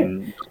 It's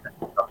been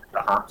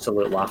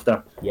absolute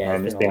laughter. Yeah,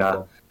 it's been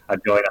a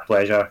joy and a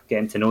pleasure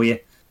getting to know you,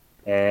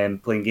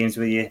 playing games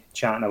with you,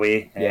 chatting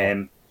away.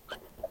 Yeah.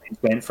 It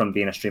went from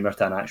being a streamer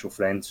to an actual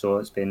friend, so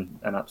it's been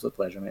an absolute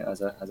pleasure, mate.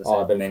 As I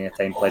said many a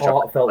time, pleasure.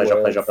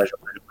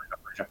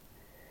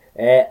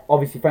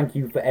 Obviously, thank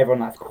you for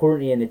everyone that's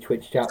currently in the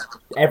Twitch chat.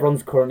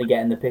 Everyone's currently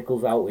getting the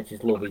pickles out, which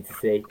is lovely to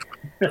see.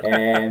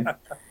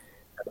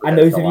 And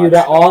those of you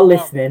that are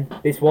listening,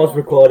 this was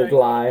recorded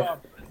live.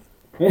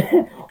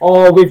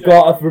 All we've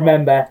got to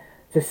remember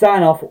to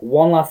sign off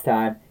one last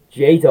time.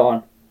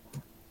 J-Don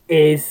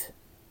is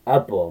a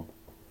bum.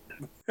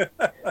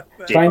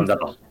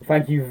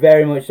 Thank you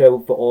very much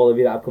for all of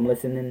you that have come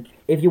listening.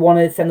 If you want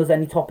to send us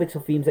any topics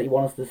or themes that you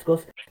want us to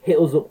discuss, hit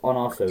us up on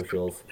our socials.